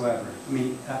sense whatsoever,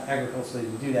 agriculturally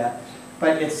to do that.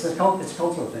 But it's a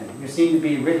cultural thing. You seem to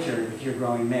be richer if you're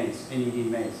growing maize and eating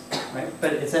maize, right?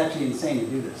 But it's actually insane to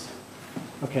do this.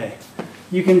 Okay.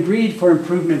 You can breed for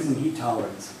improvements in heat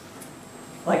tolerance.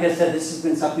 Like I said, this has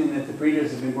been something that the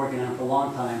breeders have been working on for a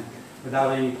long time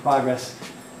without any progress.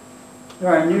 There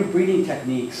are new breeding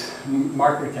techniques,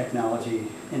 marker technology,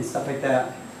 and stuff like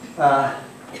that.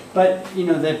 But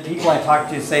the people I talk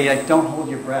to say, like, don't hold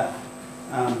your breath.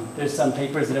 There's some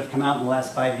papers that have come out in the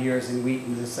last 5 years in wheat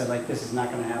and just said, like, this is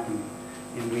not going to happen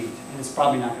in wheat. And it's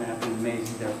probably not going to happen in maize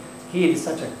either. Heat is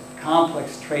such a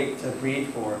complex trait to breed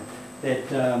for that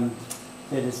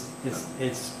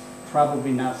it's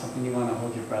probably not something you want to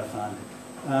hold your breath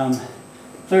on.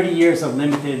 30 years of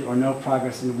limited or no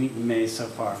progress in wheat and maize so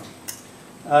far.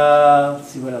 Let's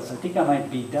see what else. I think I might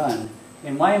be done.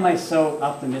 And why am I so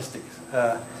optimistic?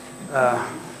 I'm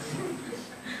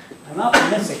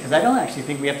optimistic because I don't actually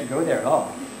think we have to go there at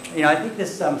all. I think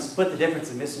this split the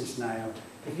difference in mission scenario.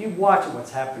 If you watch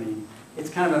what's happening, it's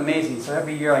kind of amazing. So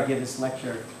every year I give this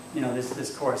lecture,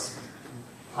 this course,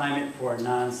 Climate for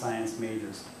Non-Science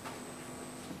Majors.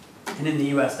 And in the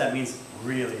US, that means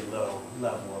really low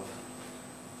level of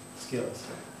skills.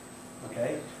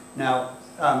 Okay? Now,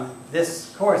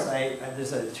 this course,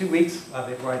 there's 2 weeks of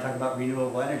it where I talk about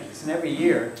renewable energies. And every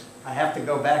year, I have to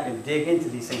go back and dig into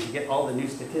these things to get all the new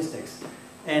statistics.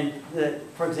 And,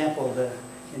 for example, the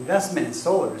investment in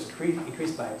solar has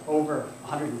increased by over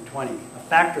 120, a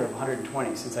factor of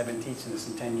 120 since I've been teaching this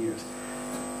in 10 years.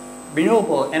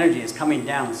 Renewable energy is coming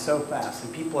down so fast,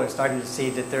 and people are starting to see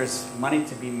that there's money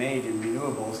to be made in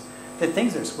renewables, that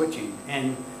things are switching.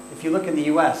 And if you look in the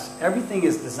US, everything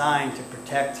is designed to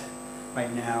protect right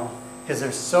now because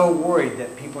they're so worried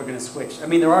that people are going to switch.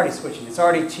 They're already switching. It's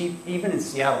already cheap, even in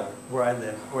Seattle, where I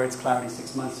live, where it's cloudy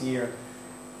 6 months a year.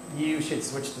 You should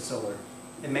switch to solar.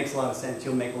 It makes a lot of sense.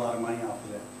 You'll make a lot of money off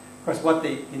of it. Of course,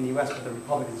 in the US, what the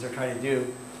Republicans are trying to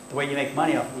do, the way you make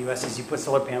money off in the US is you put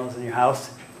solar panels in your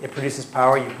house, it produces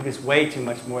power, you produce way too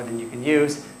much more than you can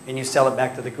use, and you sell it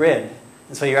back to the grid.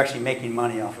 And so you're actually making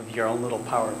money off of your own little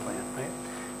power plant, right?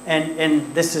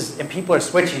 And people are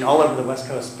switching all over the West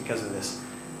Coast because of this.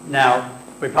 Now,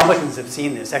 Republicans have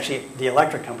seen this. Actually, the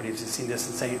electric companies have seen this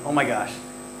and saying, oh my gosh,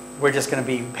 we're just going to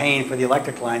be paying for the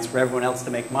electric lines for everyone else to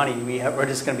make money. We're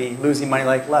just going to be losing money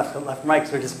like left and right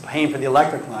because we're just paying for the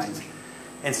electric lines.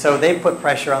 And so they put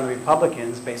pressure on the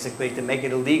Republicans, basically, to make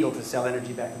it illegal to sell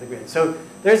energy back to the grid. So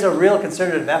there's a real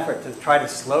concerted effort to try to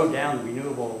slow down the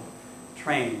renewable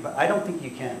train, but I don't think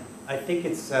you can. I think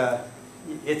it's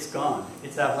gone.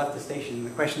 It's left the station.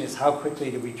 The question is, how quickly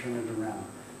do we turn it around?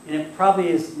 And it probably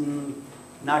is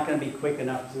not going to be quick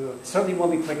enough to, certainly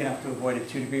won't be quick enough to avoid a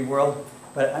 2-degree world,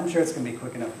 but I'm sure it's going to be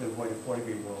quick enough to avoid a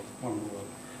 4-degree world, warmer world.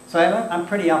 So I'm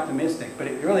pretty optimistic, but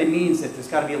it really means that there's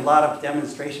got to be a lot of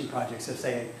demonstration projects that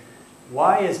say,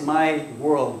 why is my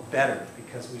world better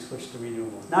because we switched to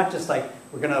renewables? Not just like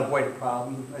we're going to avoid a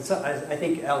problem. I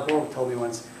think Al Gore told me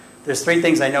once, there's 3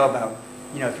 things I know about.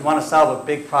 If you want to solve a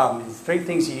big problem, there's 3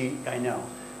 things I know.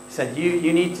 He said,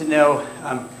 you need to know,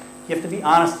 you have to be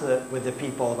honest with the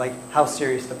people, like how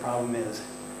serious the problem is.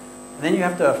 And then you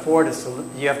have to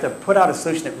you have to put out a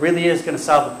solution that really is going to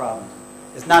solve the problem.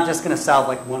 It's not just going to solve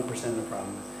like 1% of the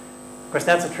problem. Of course,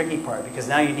 that's a tricky part because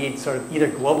now you need sort of either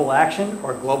global action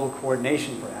or global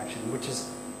coordination for action, which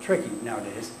is tricky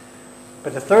nowadays.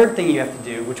 But the third thing you have to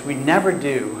do, which we never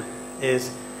do,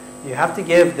 is you have to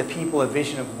give the people a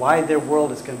vision of why their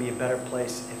world is going to be a better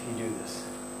place if you do this.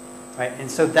 Right? And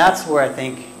so that's where I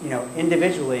think,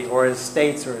 individually or as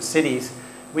states or as cities,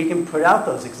 we can put out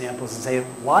those examples and say,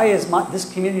 why is this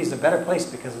community is a better place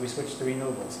because we switched to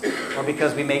renewables, or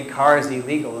because we made cars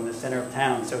illegal in the center of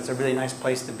town, so it's a really nice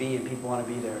place to be and people want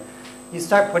to be there. You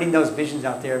start putting those visions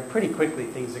out there, pretty quickly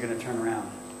things are going to turn around.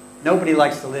 Nobody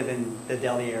likes to live in the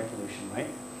Delhi air pollution, right?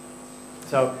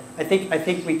 So I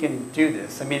think we can do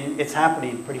this. I mean, it's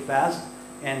happening pretty fast,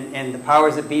 and the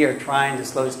powers that be are trying to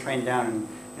slow this train down,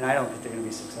 and I don't think they're going to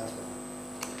be successful.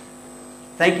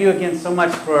 Thank you again so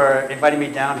much for inviting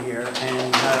me down here and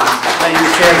letting me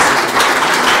share this with you.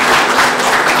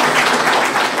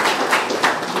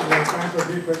 We have time for a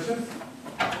few questions.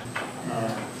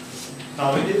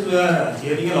 Nowadays we are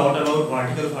hearing a lot about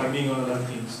vertical farming or other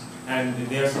things, and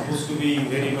they are supposed to be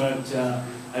very much,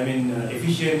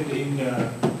 efficient in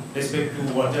respect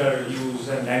to water use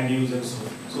and land use and so on.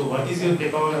 So what is your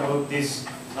take on about this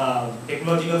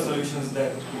technological solutions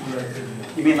that people are doing?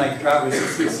 You mean like drought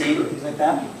resistant seed, things like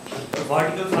that?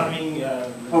 Vertical farming.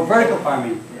 Vertical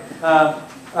farming.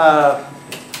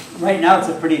 Right now it's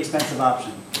a pretty expensive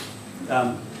option.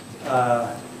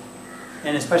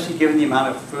 And especially given the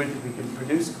amount of food that we can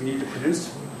produce, we need to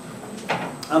produce.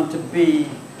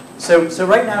 So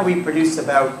right now we produce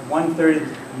about 1/3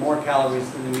 more calories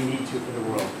than we need to for the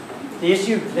world. The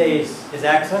issue today is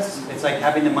access. It's like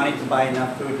having the money to buy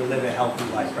enough food to live a healthy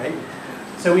life, right?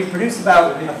 So we produce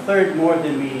about 1/3 more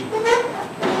than we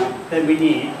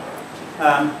need,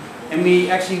 and we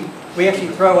actually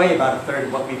throw away about 1/3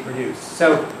 of what we produce.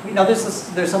 So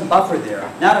there's some buffer there,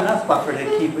 not enough buffer to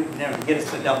keep to get us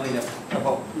to doubling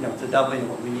of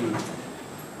what we need.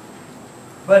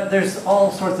 But there's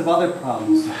all sorts of other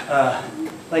problems,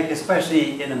 like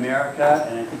especially in America,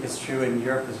 and I think it's true in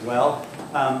Europe as well.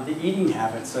 The eating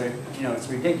habits are, it's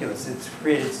ridiculous. It's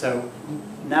created so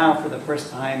now for the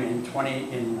first time in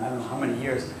I don't know how many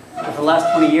years, but for the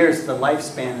last 20 years, the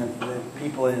lifespan of the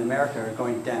people in America are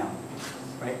going down,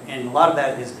 right? And a lot of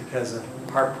that is because of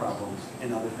heart problems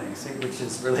and other things, which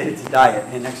is related to diet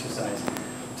and exercise.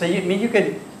 So you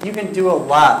can do a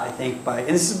lot, I think,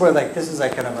 and this is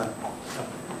like kind of a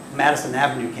Madison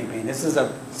Avenue campaign.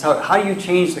 So how do you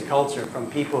change the culture from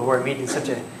people who are eating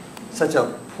such a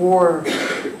poor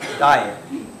diet,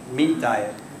 meat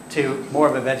diet, to more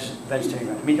of a vegetarian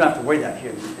diet? I mean, you don't have to worry that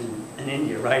here in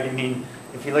India, right? I mean,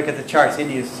 if you look at the charts,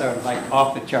 India is sort of like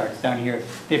off the charts. Down here,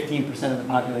 15% of the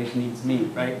population eats meat,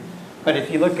 right? But if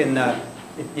you look in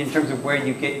terms of where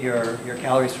you get your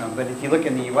calories from, but if you look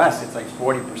in the U.S., it's like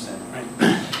 40%, right?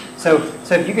 So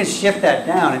if you can shift that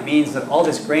down, it means that all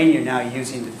this grain you're now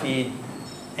using to feed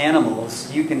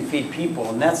animals, you can feed people,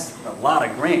 and that's a lot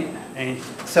of grain. And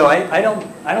so I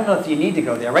don't know if you need to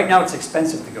go there. Right now, it's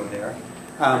expensive to go there.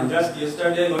 Just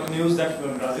yesterday, I got news that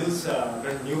Brazil's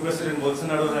new president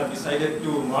Bolsonaro have decided to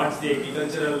merge the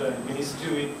agricultural ministry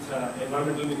with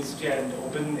environmental ministry and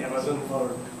open Amazon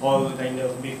for all kind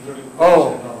of beef production.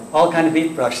 Oh, all kind of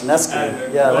beef production. That's good.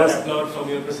 And yeah, got applaud from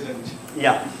your president.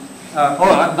 Yeah.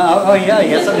 Yeah,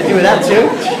 he has something to do with that too.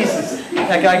 Jesus,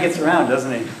 that guy gets around,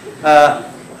 doesn't he?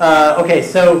 Okay,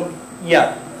 so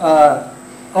yeah.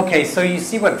 Okay, so you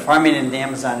see what farming in the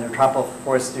Amazon and tropical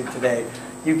forests do today.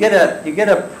 You get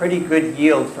a pretty good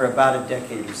yield for about a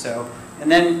decade or so,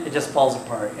 and then it just falls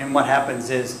apart. And what happens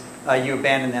is you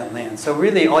abandon that land. So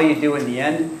really, all you do in the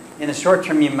end, in the short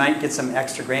term, you might get some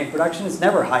extra grain production. It's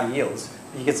never high yields.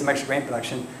 You get some extra grain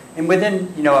production, and within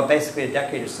basically a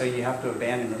decade or so, you have to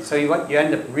abandon it. So what you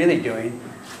end up really doing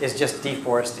is just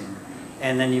deforesting,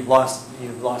 and then you've lost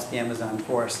the Amazon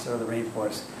forest or the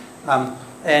rainforest.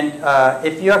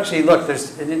 If you actually look,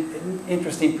 there's an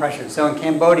interesting pressure. So in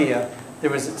Cambodia, there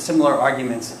was similar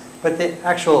arguments, but the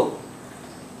actual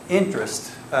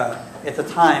interest at the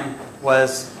time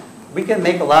was we can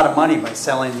make a lot of money by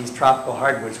selling these tropical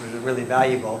hardwoods, which are really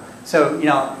valuable. So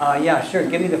yeah, sure,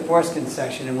 give me the forest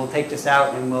concession, and we'll take this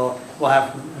out, and we'll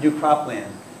have new cropland.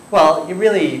 Well, you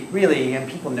really, and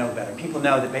people know better. People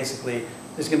know that basically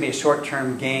there's going to be a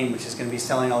short-term gain, which is going to be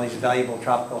selling all these valuable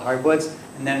tropical hardwoods,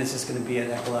 and then it's just going to be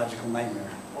an ecological nightmare.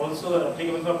 Also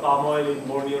applicable for palm oil in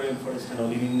Borneo rainforest and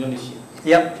all in Indonesia.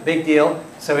 Yep, big deal.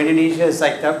 So Indonesia is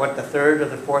like the third or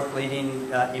the fourth leading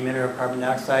emitter of carbon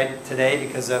dioxide today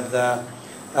because of the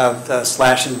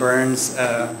slash and burns,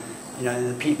 and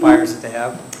the peat fires that they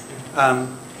have.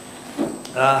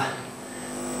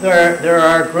 There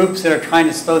are groups that are trying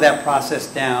to slow that process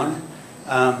down.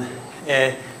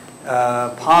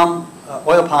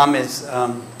 Oil palm is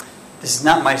this is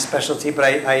not my specialty, but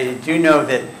I do know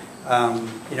that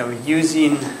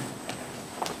using.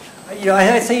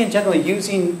 I'd say in general,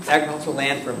 using agricultural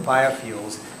land for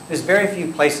biofuels, there's very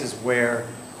few places where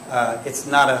it's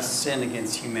not a sin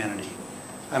against humanity.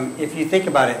 If you think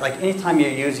about it, like anytime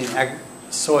you're using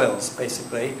soils,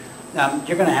 basically,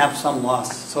 you're going to have some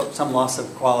loss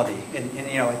of quality, and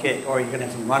you know, or you're going to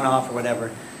have some runoff or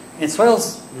whatever. And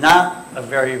soil's not a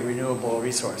very renewable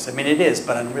resource. I mean, it is,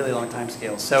 but on a really long time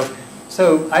scale. So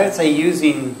I would say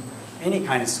using any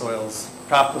kind of soils,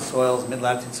 tropical soils,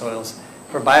 mid-latitude soils,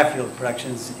 for biofuel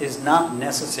productions is not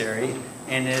necessary,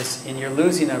 and you're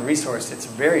losing a resource that's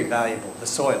very valuable, the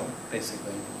soil,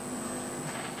 basically.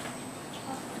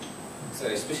 So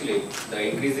especially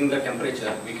the increasing the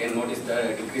temperature, we can notice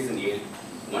the decrease in yield.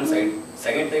 One side.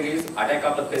 Second thing is attack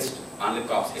of the pest on the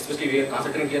crops. Especially we are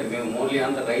concentrating here mainly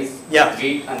on the rice,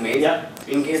 wheat and maize. Yeah.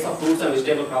 In case of fruits and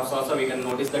vegetable crops also, we can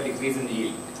notice the decrease in the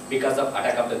yield because of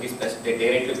attack of these pests. They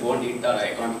directly go and eat the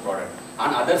economic product.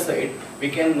 On other side, we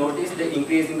can notice the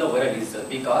increase in the viral diseases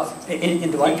because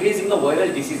increasing the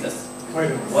viral diseases.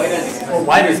 Viral diseases. Oh,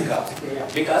 virus crops.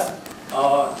 Because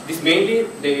this mainly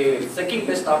the sucking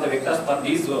pest are the vectors for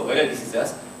these viral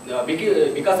diseases.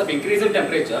 Because of increasing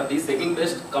temperature, these sucking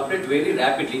pests complete very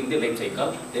rapidly in the life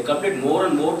cycle. They complete more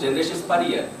and more generations per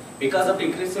year. Because of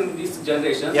increasing this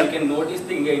generation, we can notice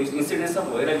the incidence of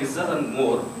viral diseases and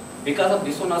more. Because of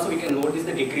this one also, we can notice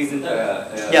the decrease in the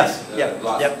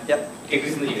loss.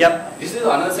 Decrease in the yield. This is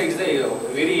another side, is a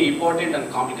very important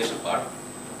and complication part.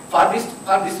 For this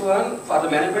one, for the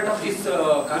management of this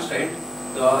constraint,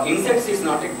 the insects is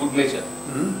not a good measure.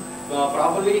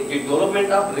 Probably the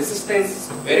development of resistance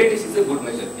varieties is a good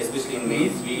measure, especially in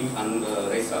maize, wheat and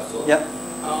rice also.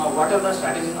 What are the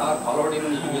strategies are followed in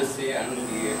USA and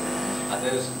the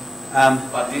others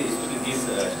for these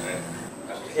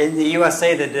in the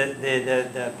USA,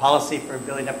 the policy for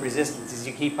building up resistance is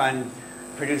you keep on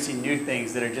producing new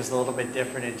things that are just a little bit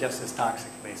different and just as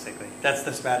toxic, basically. That's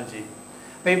the strategy.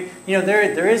 I mean, you know,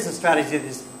 there is a strategy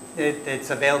that's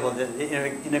available, the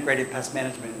integrated pest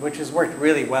management, which has worked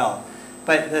really well.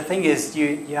 But the thing is,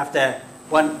 you have to,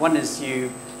 one is you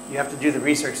have to do the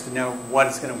research to know what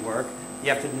is going to work. You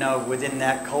have to know within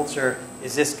that culture,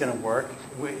 is this going to work?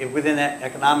 Within that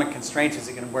economic constraints, is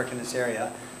it going to work in this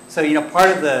area? So, you know, part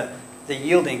of the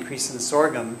yield increase in the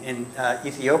sorghum in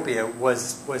Ethiopia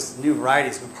was new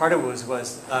varieties, but part of it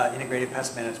was integrated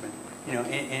pest management, you know,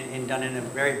 and done in a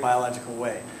very biological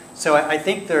way. So I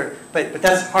think but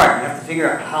that's hard. You have to figure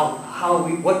out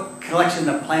what collection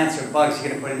of plants or bugs you're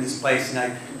going to put in this place.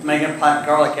 And am I going to plant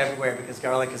garlic everywhere because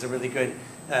garlic is a really good,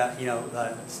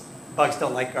 bugs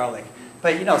don't like garlic.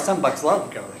 But, you know, some bugs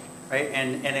love garlic, right?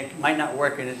 And it might not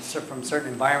work from certain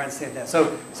environments like that.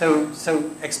 So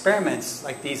experiments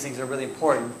like these things are really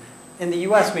important. In the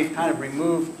U.S., we've kind of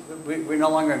removed, we're no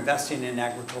longer investing in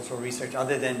agricultural research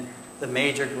other than the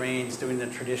major grains doing the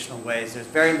traditional ways. There's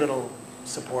very little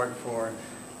support for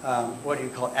what do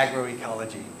you call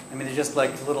agroecology. I mean, they're just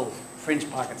like little fringe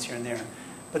pockets here and there.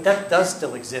 But that does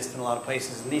still exist in a lot of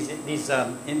places. And these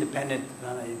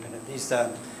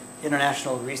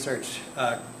international research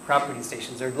crop breeding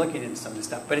stations are looking into some of this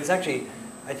stuff. But it's actually,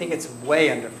 I think it's way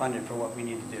underfunded for what we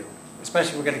need to do,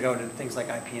 especially if we're going to go to things like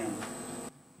IPM.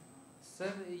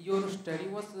 Sir, your study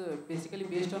was basically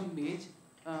based on maize,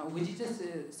 which is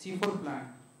a C4 plant.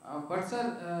 But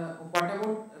sir, what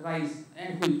about rice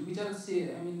and wheat, which are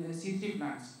C3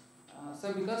 plants?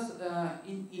 Sir, because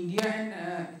in India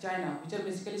and China, which are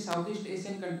basically Southeast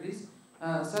Asian countries,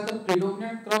 sir, the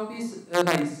predominant crop is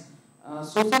rice.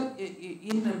 So sir,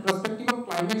 in perspective of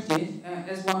climate change,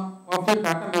 as one of your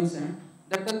data mentioned,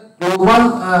 that the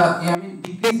global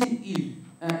decrease in yield,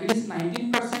 it is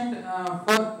 19%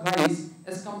 for rice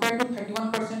as compared to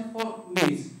 31% for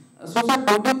maize. So sir,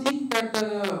 don't you think that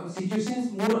the situation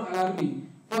is more alarming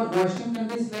for Western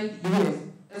countries like US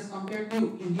as compared to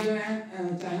India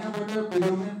and China, where the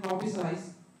predominant crop is rice?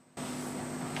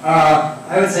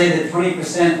 I would say that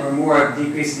 20% or more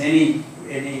decrease in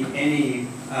any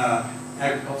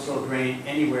agricultural grain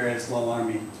anywhere is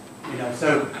alarming. You know,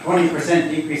 so 20%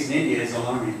 decrease in India is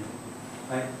alarming,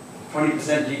 right?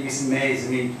 20% decrease in maize. I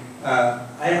mean,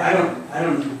 I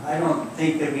don't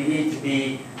think that we need to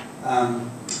be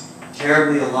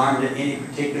terribly alarmed at any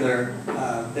particular,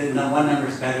 one number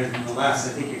is better than the last.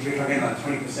 I think if you're talking about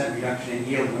 20% reduction in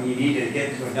yield when you need to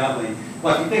get to a doubling,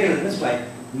 well, if you think of it this way,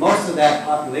 most of that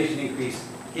population increase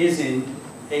is in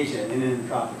Asia and in the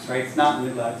tropics, right? It's not in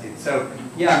mid-latitude. So,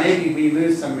 yeah, maybe we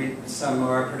lose some of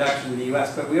our production in the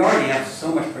U.S., but we already have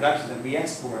so much production that we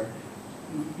export.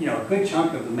 You know, a good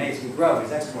chunk of the maize we grow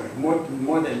is exported,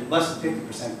 less than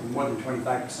 50%, but more than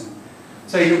 25%.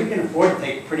 So, you know, we can afford to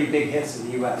take pretty big hits in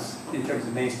the U.S. in terms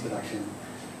of maize production.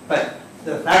 But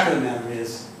the fact of the matter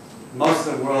is, most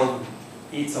of the world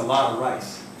eats a lot of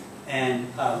rice. And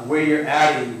where you're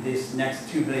adding this next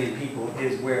 2 billion people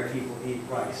is where people eat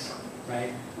rice,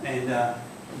 right? And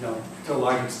to a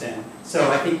large extent.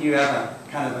 So I think you have a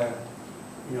kind of a,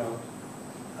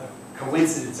 a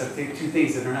coincidence of two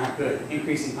things that are not good: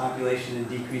 increasing population and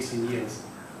decreasing yields.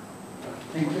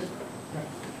 Thank you.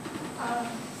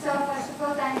 So first of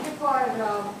all, thank you for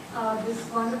this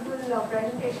wonderful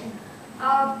presentation.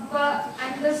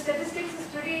 And the statistics is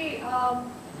pretty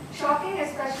shocking,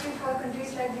 especially for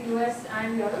countries like the US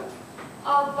and Europe.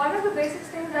 One of the basic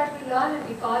things that we learn in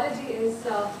ecology is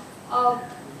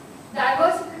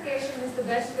diversification is the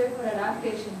best way for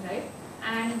adaptation, right?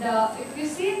 And if you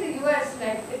see in the US,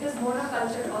 like, it is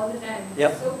monoculture all the time.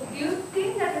 Yep. So do you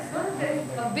think that it's going to play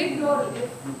a big role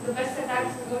if the pest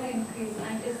attacks are going to increase?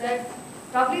 And is that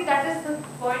probably that is the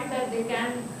point that they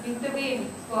can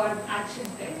intervene for action,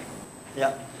 right?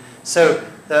 Yeah. So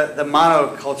the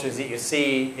monocultures that you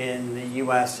see in the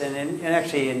U.S. and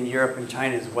actually in Europe and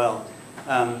China as well,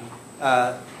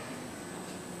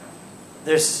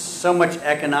 there's so much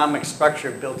economic structure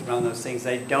built around those things.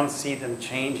 I don't see them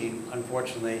changing,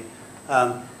 unfortunately.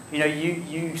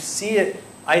 You see it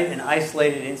in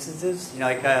isolated instances.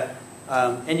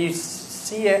 And you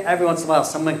see it every once in a while.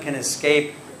 Someone can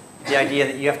escape the idea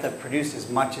that you have to produce as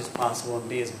much as possible and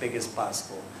be as big as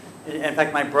possible. In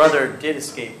fact, my brother did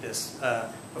escape this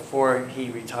before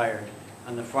he retired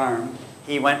on the farm.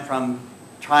 He went from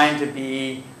trying to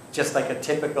be just like a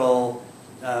typical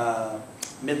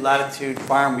mid-latitude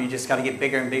farm where you just got to get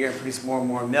bigger and bigger and produce more and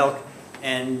more milk.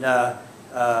 And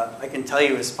I can tell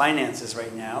you his finances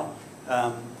right now.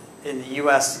 In the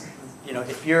U.S.,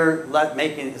 if you're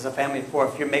making, as a family of four,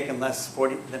 if you're making less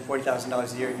than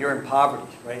 $40,000 a year, you're in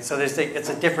poverty, right? So it's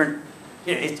a different,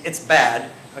 it's bad,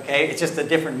 okay? It's just a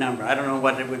different number. I don't know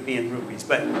what it would be in rupees,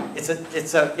 but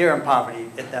you're in poverty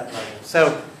at that level.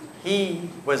 So he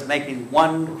was making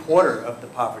 1/4 of the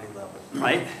poverty level,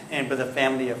 right? And with a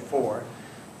family of four.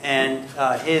 And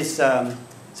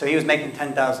so he was making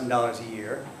 $10,000 a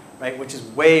year, right, which is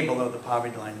way below the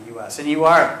poverty line in the U.S. And you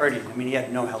are hurting. I mean, he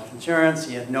had no health insurance.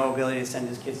 He had no ability to send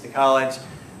his kids to college.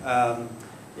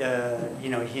 They're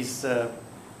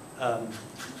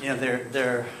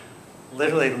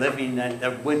literally living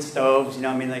at wood stoves.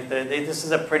 This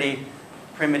is a pretty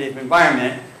primitive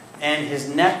environment. And his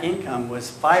net income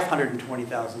was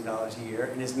 $520,000 a year,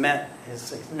 and his net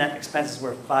expenses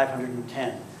were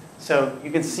 $510,000. So you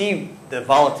can see the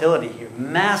volatility here,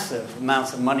 massive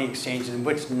amounts of money exchanged in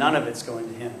which none of it's going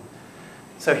to him.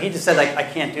 So he just said, I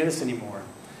can't do this anymore.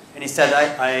 And he said,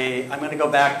 I'm going to go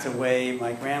back to the way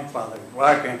our grandfather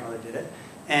did it.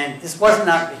 And this wasn't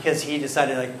not because he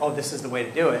decided, this is the way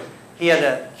to do it. He had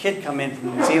a kid come in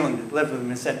from New Zealand that lived with him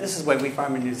and said, this is the way we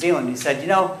farm in New Zealand. He said,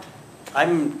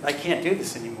 I can't do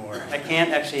this anymore. I can't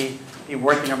actually be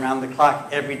working around the clock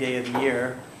every day of the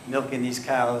year, milking these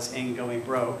cows and going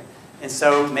broke. And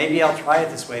so maybe I'll try it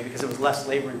this way because it was less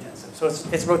labor intensive. So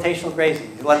it's rotational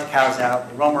grazing. You let the cows out,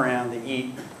 they roam around, they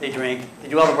eat, they drink, they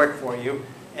do all the work for you,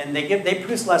 and they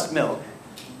produce less milk,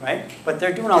 right? But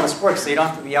they're doing all this work, so you don't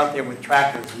have to be out there with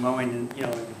tractors mowing and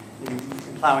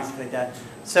plowing, stuff like that.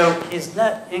 So his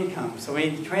net income, so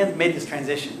when he made this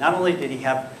transition, not only did he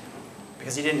have,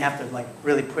 because he didn't have to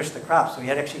really push the crop, so he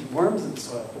had actually worms in the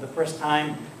soil for the first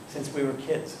time since we were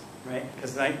kids, right?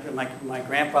 Because my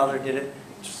grandfather did it,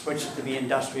 switched to be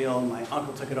industrial, and my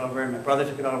uncle took it over, and my brother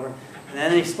took it over, and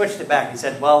then he switched it back. He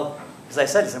said, well, as I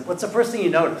said, what's the first thing you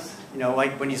notice?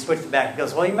 When you switch it back, he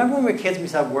goes, well, you remember when we were kids, we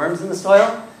saw worms in the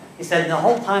soil? He said, the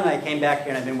whole time I came back here,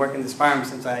 and I've been working this farm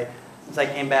since I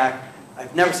came back,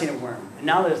 I've never seen a worm. And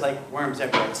now there's worms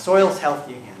everywhere. The soil's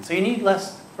healthy again. So you need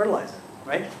less fertilizer,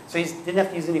 right? So he didn't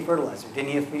have to use any fertilizer, didn't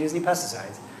have to use any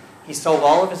pesticides. He sold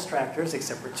all of his tractors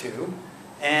except for 2,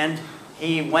 and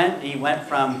he went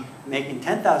from making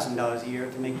 $10,000 a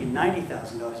year to making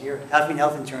 $90,000 a year, having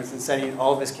health insurance and sending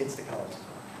all of his kids to college,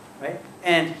 right?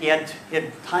 And he had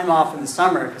time off in the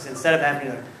summer because instead of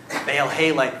having to bale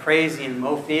hay like crazy and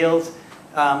mow fields,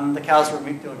 the cows were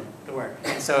doing the work.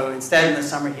 And so instead in the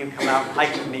summer he would come out and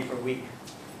hike with me for a week,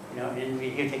 and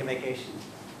he would take a vacation.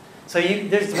 So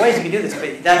there's ways you can do this,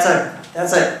 but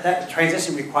that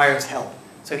transition requires help.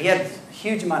 So he had a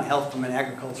huge amount of help from an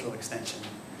agricultural extension.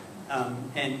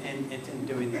 In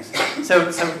doing this. So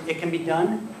it can be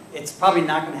done. It's probably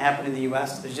not going to happen in the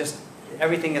U.S. There's just,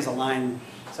 everything is aligned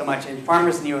so much. And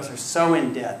farmers in the U.S. are so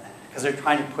in debt because they're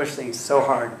trying to push things so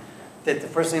hard that the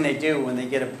first thing they do when they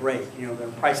get a break, their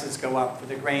prices go up for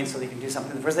the grain so they can do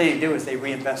something. The first thing they do is they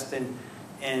reinvest in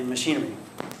machinery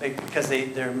because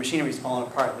their machinery is falling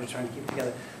apart. They're trying to keep it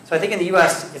together. So I think in the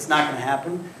U.S. it's not going to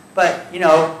happen. But,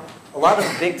 a lot of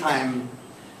the big time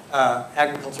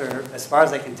agriculture, as far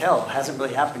as I can tell, hasn't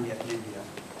really happened yet in India.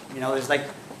 There's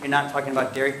you're not talking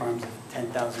about dairy farms of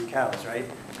 10,000 cows, right?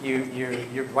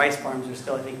 Your rice farms are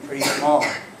still, I think, pretty small.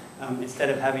 Instead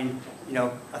of having,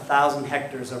 1,000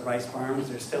 hectares of rice farms,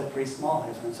 they're still pretty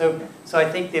small. So I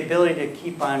think the ability to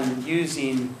keep on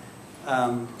using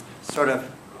sort of,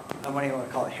 what do you want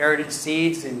to call it, heritage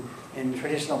seeds and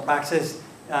traditional practices,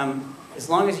 as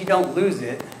long as you don't lose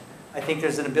it, I think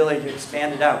there's an ability to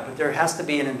expand it out. But there has to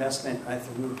be an investment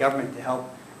from the government to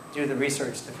help do the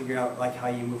research to figure out how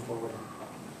you move forward.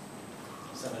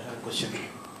 Sir, I have a question.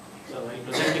 So while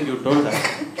presenting, you told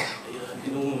that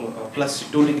plus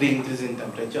 2 degree increase in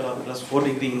temperature or plus 4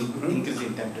 degree increase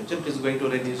in temperature, it is going to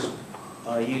reduce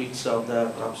yields of the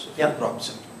crops. Yep.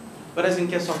 Crops. Whereas in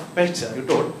case of pests, you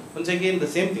told, once again the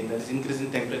same thing, that is increase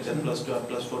in temperature plus 2 or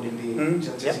plus 4 degree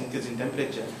Celsius increase in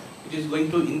temperature, it is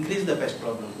going to increase the pest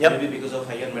problem. Maybe because of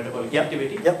higher metabolic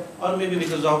activity or maybe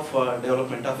because of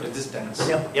development of resistance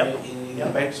in the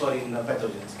pests or in the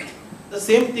pathogens. The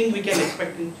same thing we can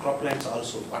expect in croplands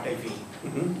also, what I feel.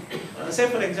 Say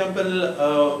for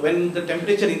example, when the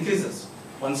temperature increases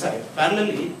one side,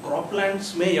 parallelly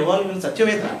croplands may evolve in such a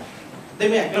way that they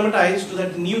may acclimatize to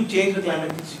that new changed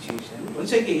climatic situation.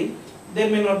 Once again, there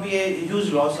may not be a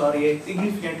huge loss or a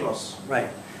significant loss. Right.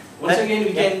 Once again,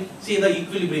 we can see the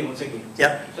equilibrium once again.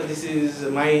 So this is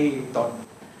my thought.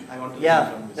 I want to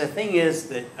learn from this. The thing is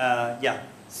that,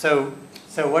 so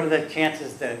what are the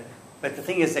chances that, but the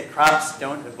thing is that crops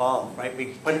don't evolve, right?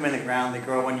 We put them in the ground, they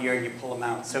grow 1 year, and you pull them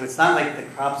out. So it's not like the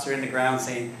crops are in the ground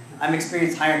saying, I'm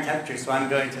experiencing higher temperatures, so I'm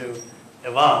going to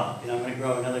evolve. I'm going to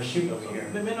grow another shoot over here.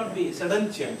 There may not be a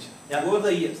sudden change over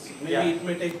the years. Maybe it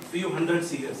may take few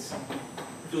hundreds years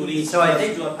to reach. So I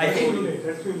think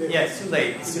it's too late. It's too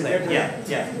late. It's too late.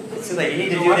 It's too late. You need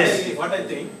to do this. What I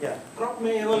think, crop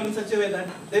may evolve in such a way that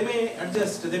they may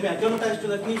adjust, they may acclimatize to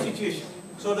that new situation.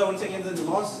 So that once again the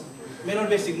loss may not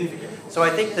be significant. So I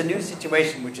think the new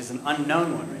situation, which is an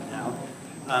unknown one right now,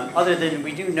 other than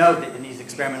we do know that in these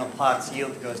experimental plots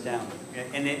yield goes down,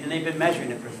 and they've been measuring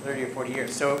it for 30 or 40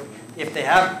 years. So if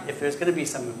there's going to be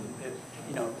some,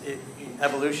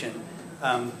 evolution,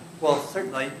 well,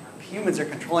 certainly humans are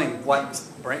controlling what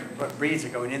breeds are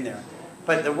going in there.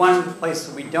 But the one place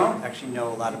that we don't actually know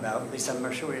a lot about, at least I'm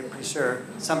pretty sure,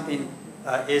 something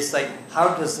is like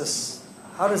how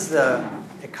does the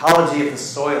ecology of the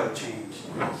soil change?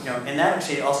 And that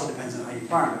actually also depends on how you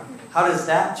farm it. How does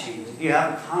that change? If you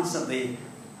have constantly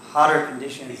hotter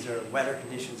conditions or wetter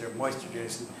conditions or moisture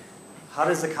conditions, how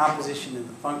does the composition and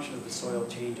the function of the soil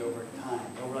change over time,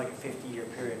 over like a 50-year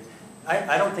period?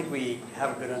 I don't think we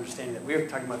have a good understanding of that. We were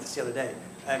talking about this the other day.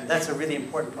 And that's a really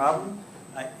important problem.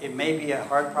 It may be a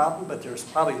hard problem, but there's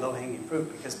probably low-hanging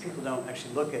fruit because people don't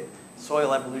actually look at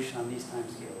soil evolution on these time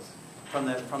scales from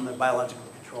the biological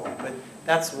control. But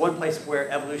that's one place where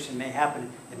evolution may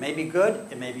happen. It may be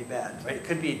good, it may be bad, right? It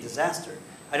could be a disaster.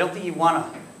 I don't think you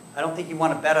want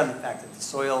to bet on the fact that the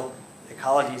soil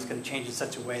ecology is going to change in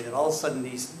such a way that all of a sudden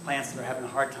these plants that are having a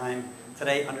hard time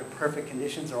today under perfect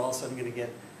conditions are all of a sudden going to get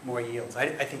more yields. I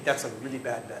think that's a really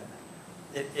bad bet.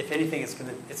 If anything, it's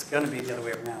going to be the other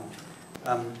way around.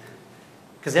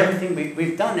 Because everything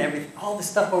we've done, all this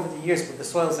stuff over the years with the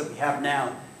soils that we have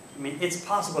now, I mean, it's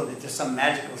possible that there's some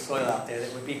magical soil out there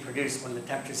that would be produced when the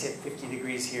temperatures hit 50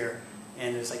 degrees here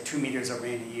and there's like 2 meters of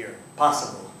rain a year.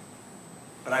 Possible.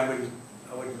 But I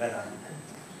wouldn't bet on it.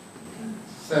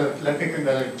 So let me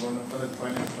congratulate one of the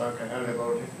final talk I heard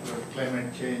about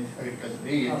climate change, agricultural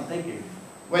yield. Oh, thank you.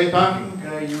 While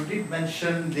talking, you did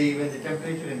mention when the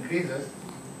temperature increases,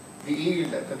 the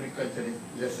yield of agriculture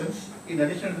lessens. In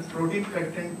addition, the protein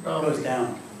content goes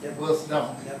down. Goes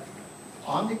down. Yep.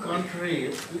 On the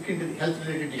contrary, looking at the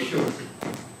health-related issues,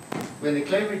 when the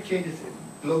climate changes,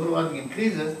 global warming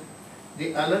increases,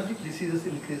 the allergic diseases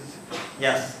increases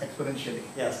exponentially.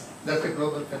 Yes. That's a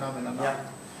global phenomenon. Yeah.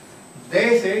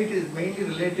 They say it is mainly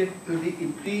related to the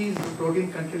increased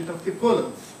protein content of the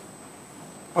pollens.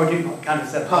 Protein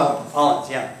content of pollens,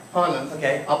 yeah. Pollens.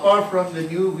 Okay. Apart from the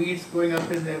new weeds going up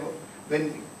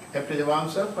when temperature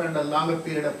warms up and a longer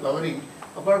period of flowering,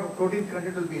 apart from protein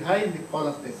content will be high in the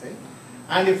pollens, they say.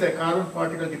 And if the carbon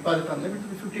particle deposit on them, it will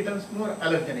be 50 times more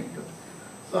allergenic too.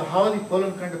 So how the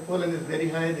pollen is very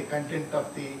high, the content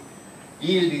of the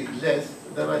yield is less.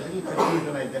 There was a little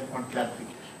confusion I just want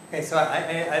clarification. Okay, so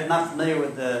I'm not familiar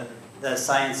with the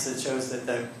science that shows that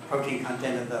the protein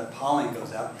content of the pollen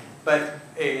goes up, but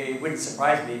it wouldn't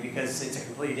surprise me because it's a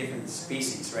completely different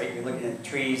species, right? You're looking at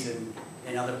trees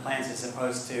and other plants as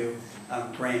opposed to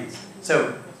grains.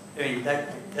 So, I mean,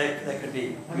 that could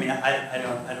be. I mean, I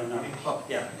don't know.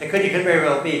 Yeah, it could very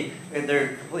well be.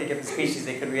 They're completely different species.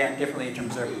 They could react differently in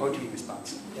terms of their protein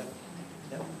response. Yep.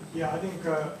 Yeah, I think if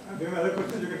there are other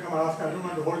questions you can come and ask. I don't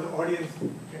want to hold the audience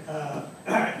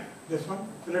this one.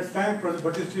 So let's thank Prof.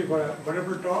 Battisti for a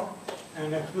wonderful talk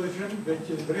and exposition, which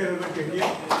is very relevant to India.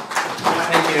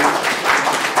 Thank you.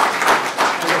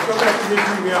 And the October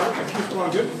exhibition, we have a few small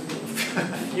gifts.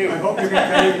 I hope you can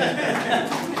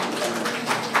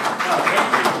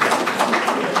carry.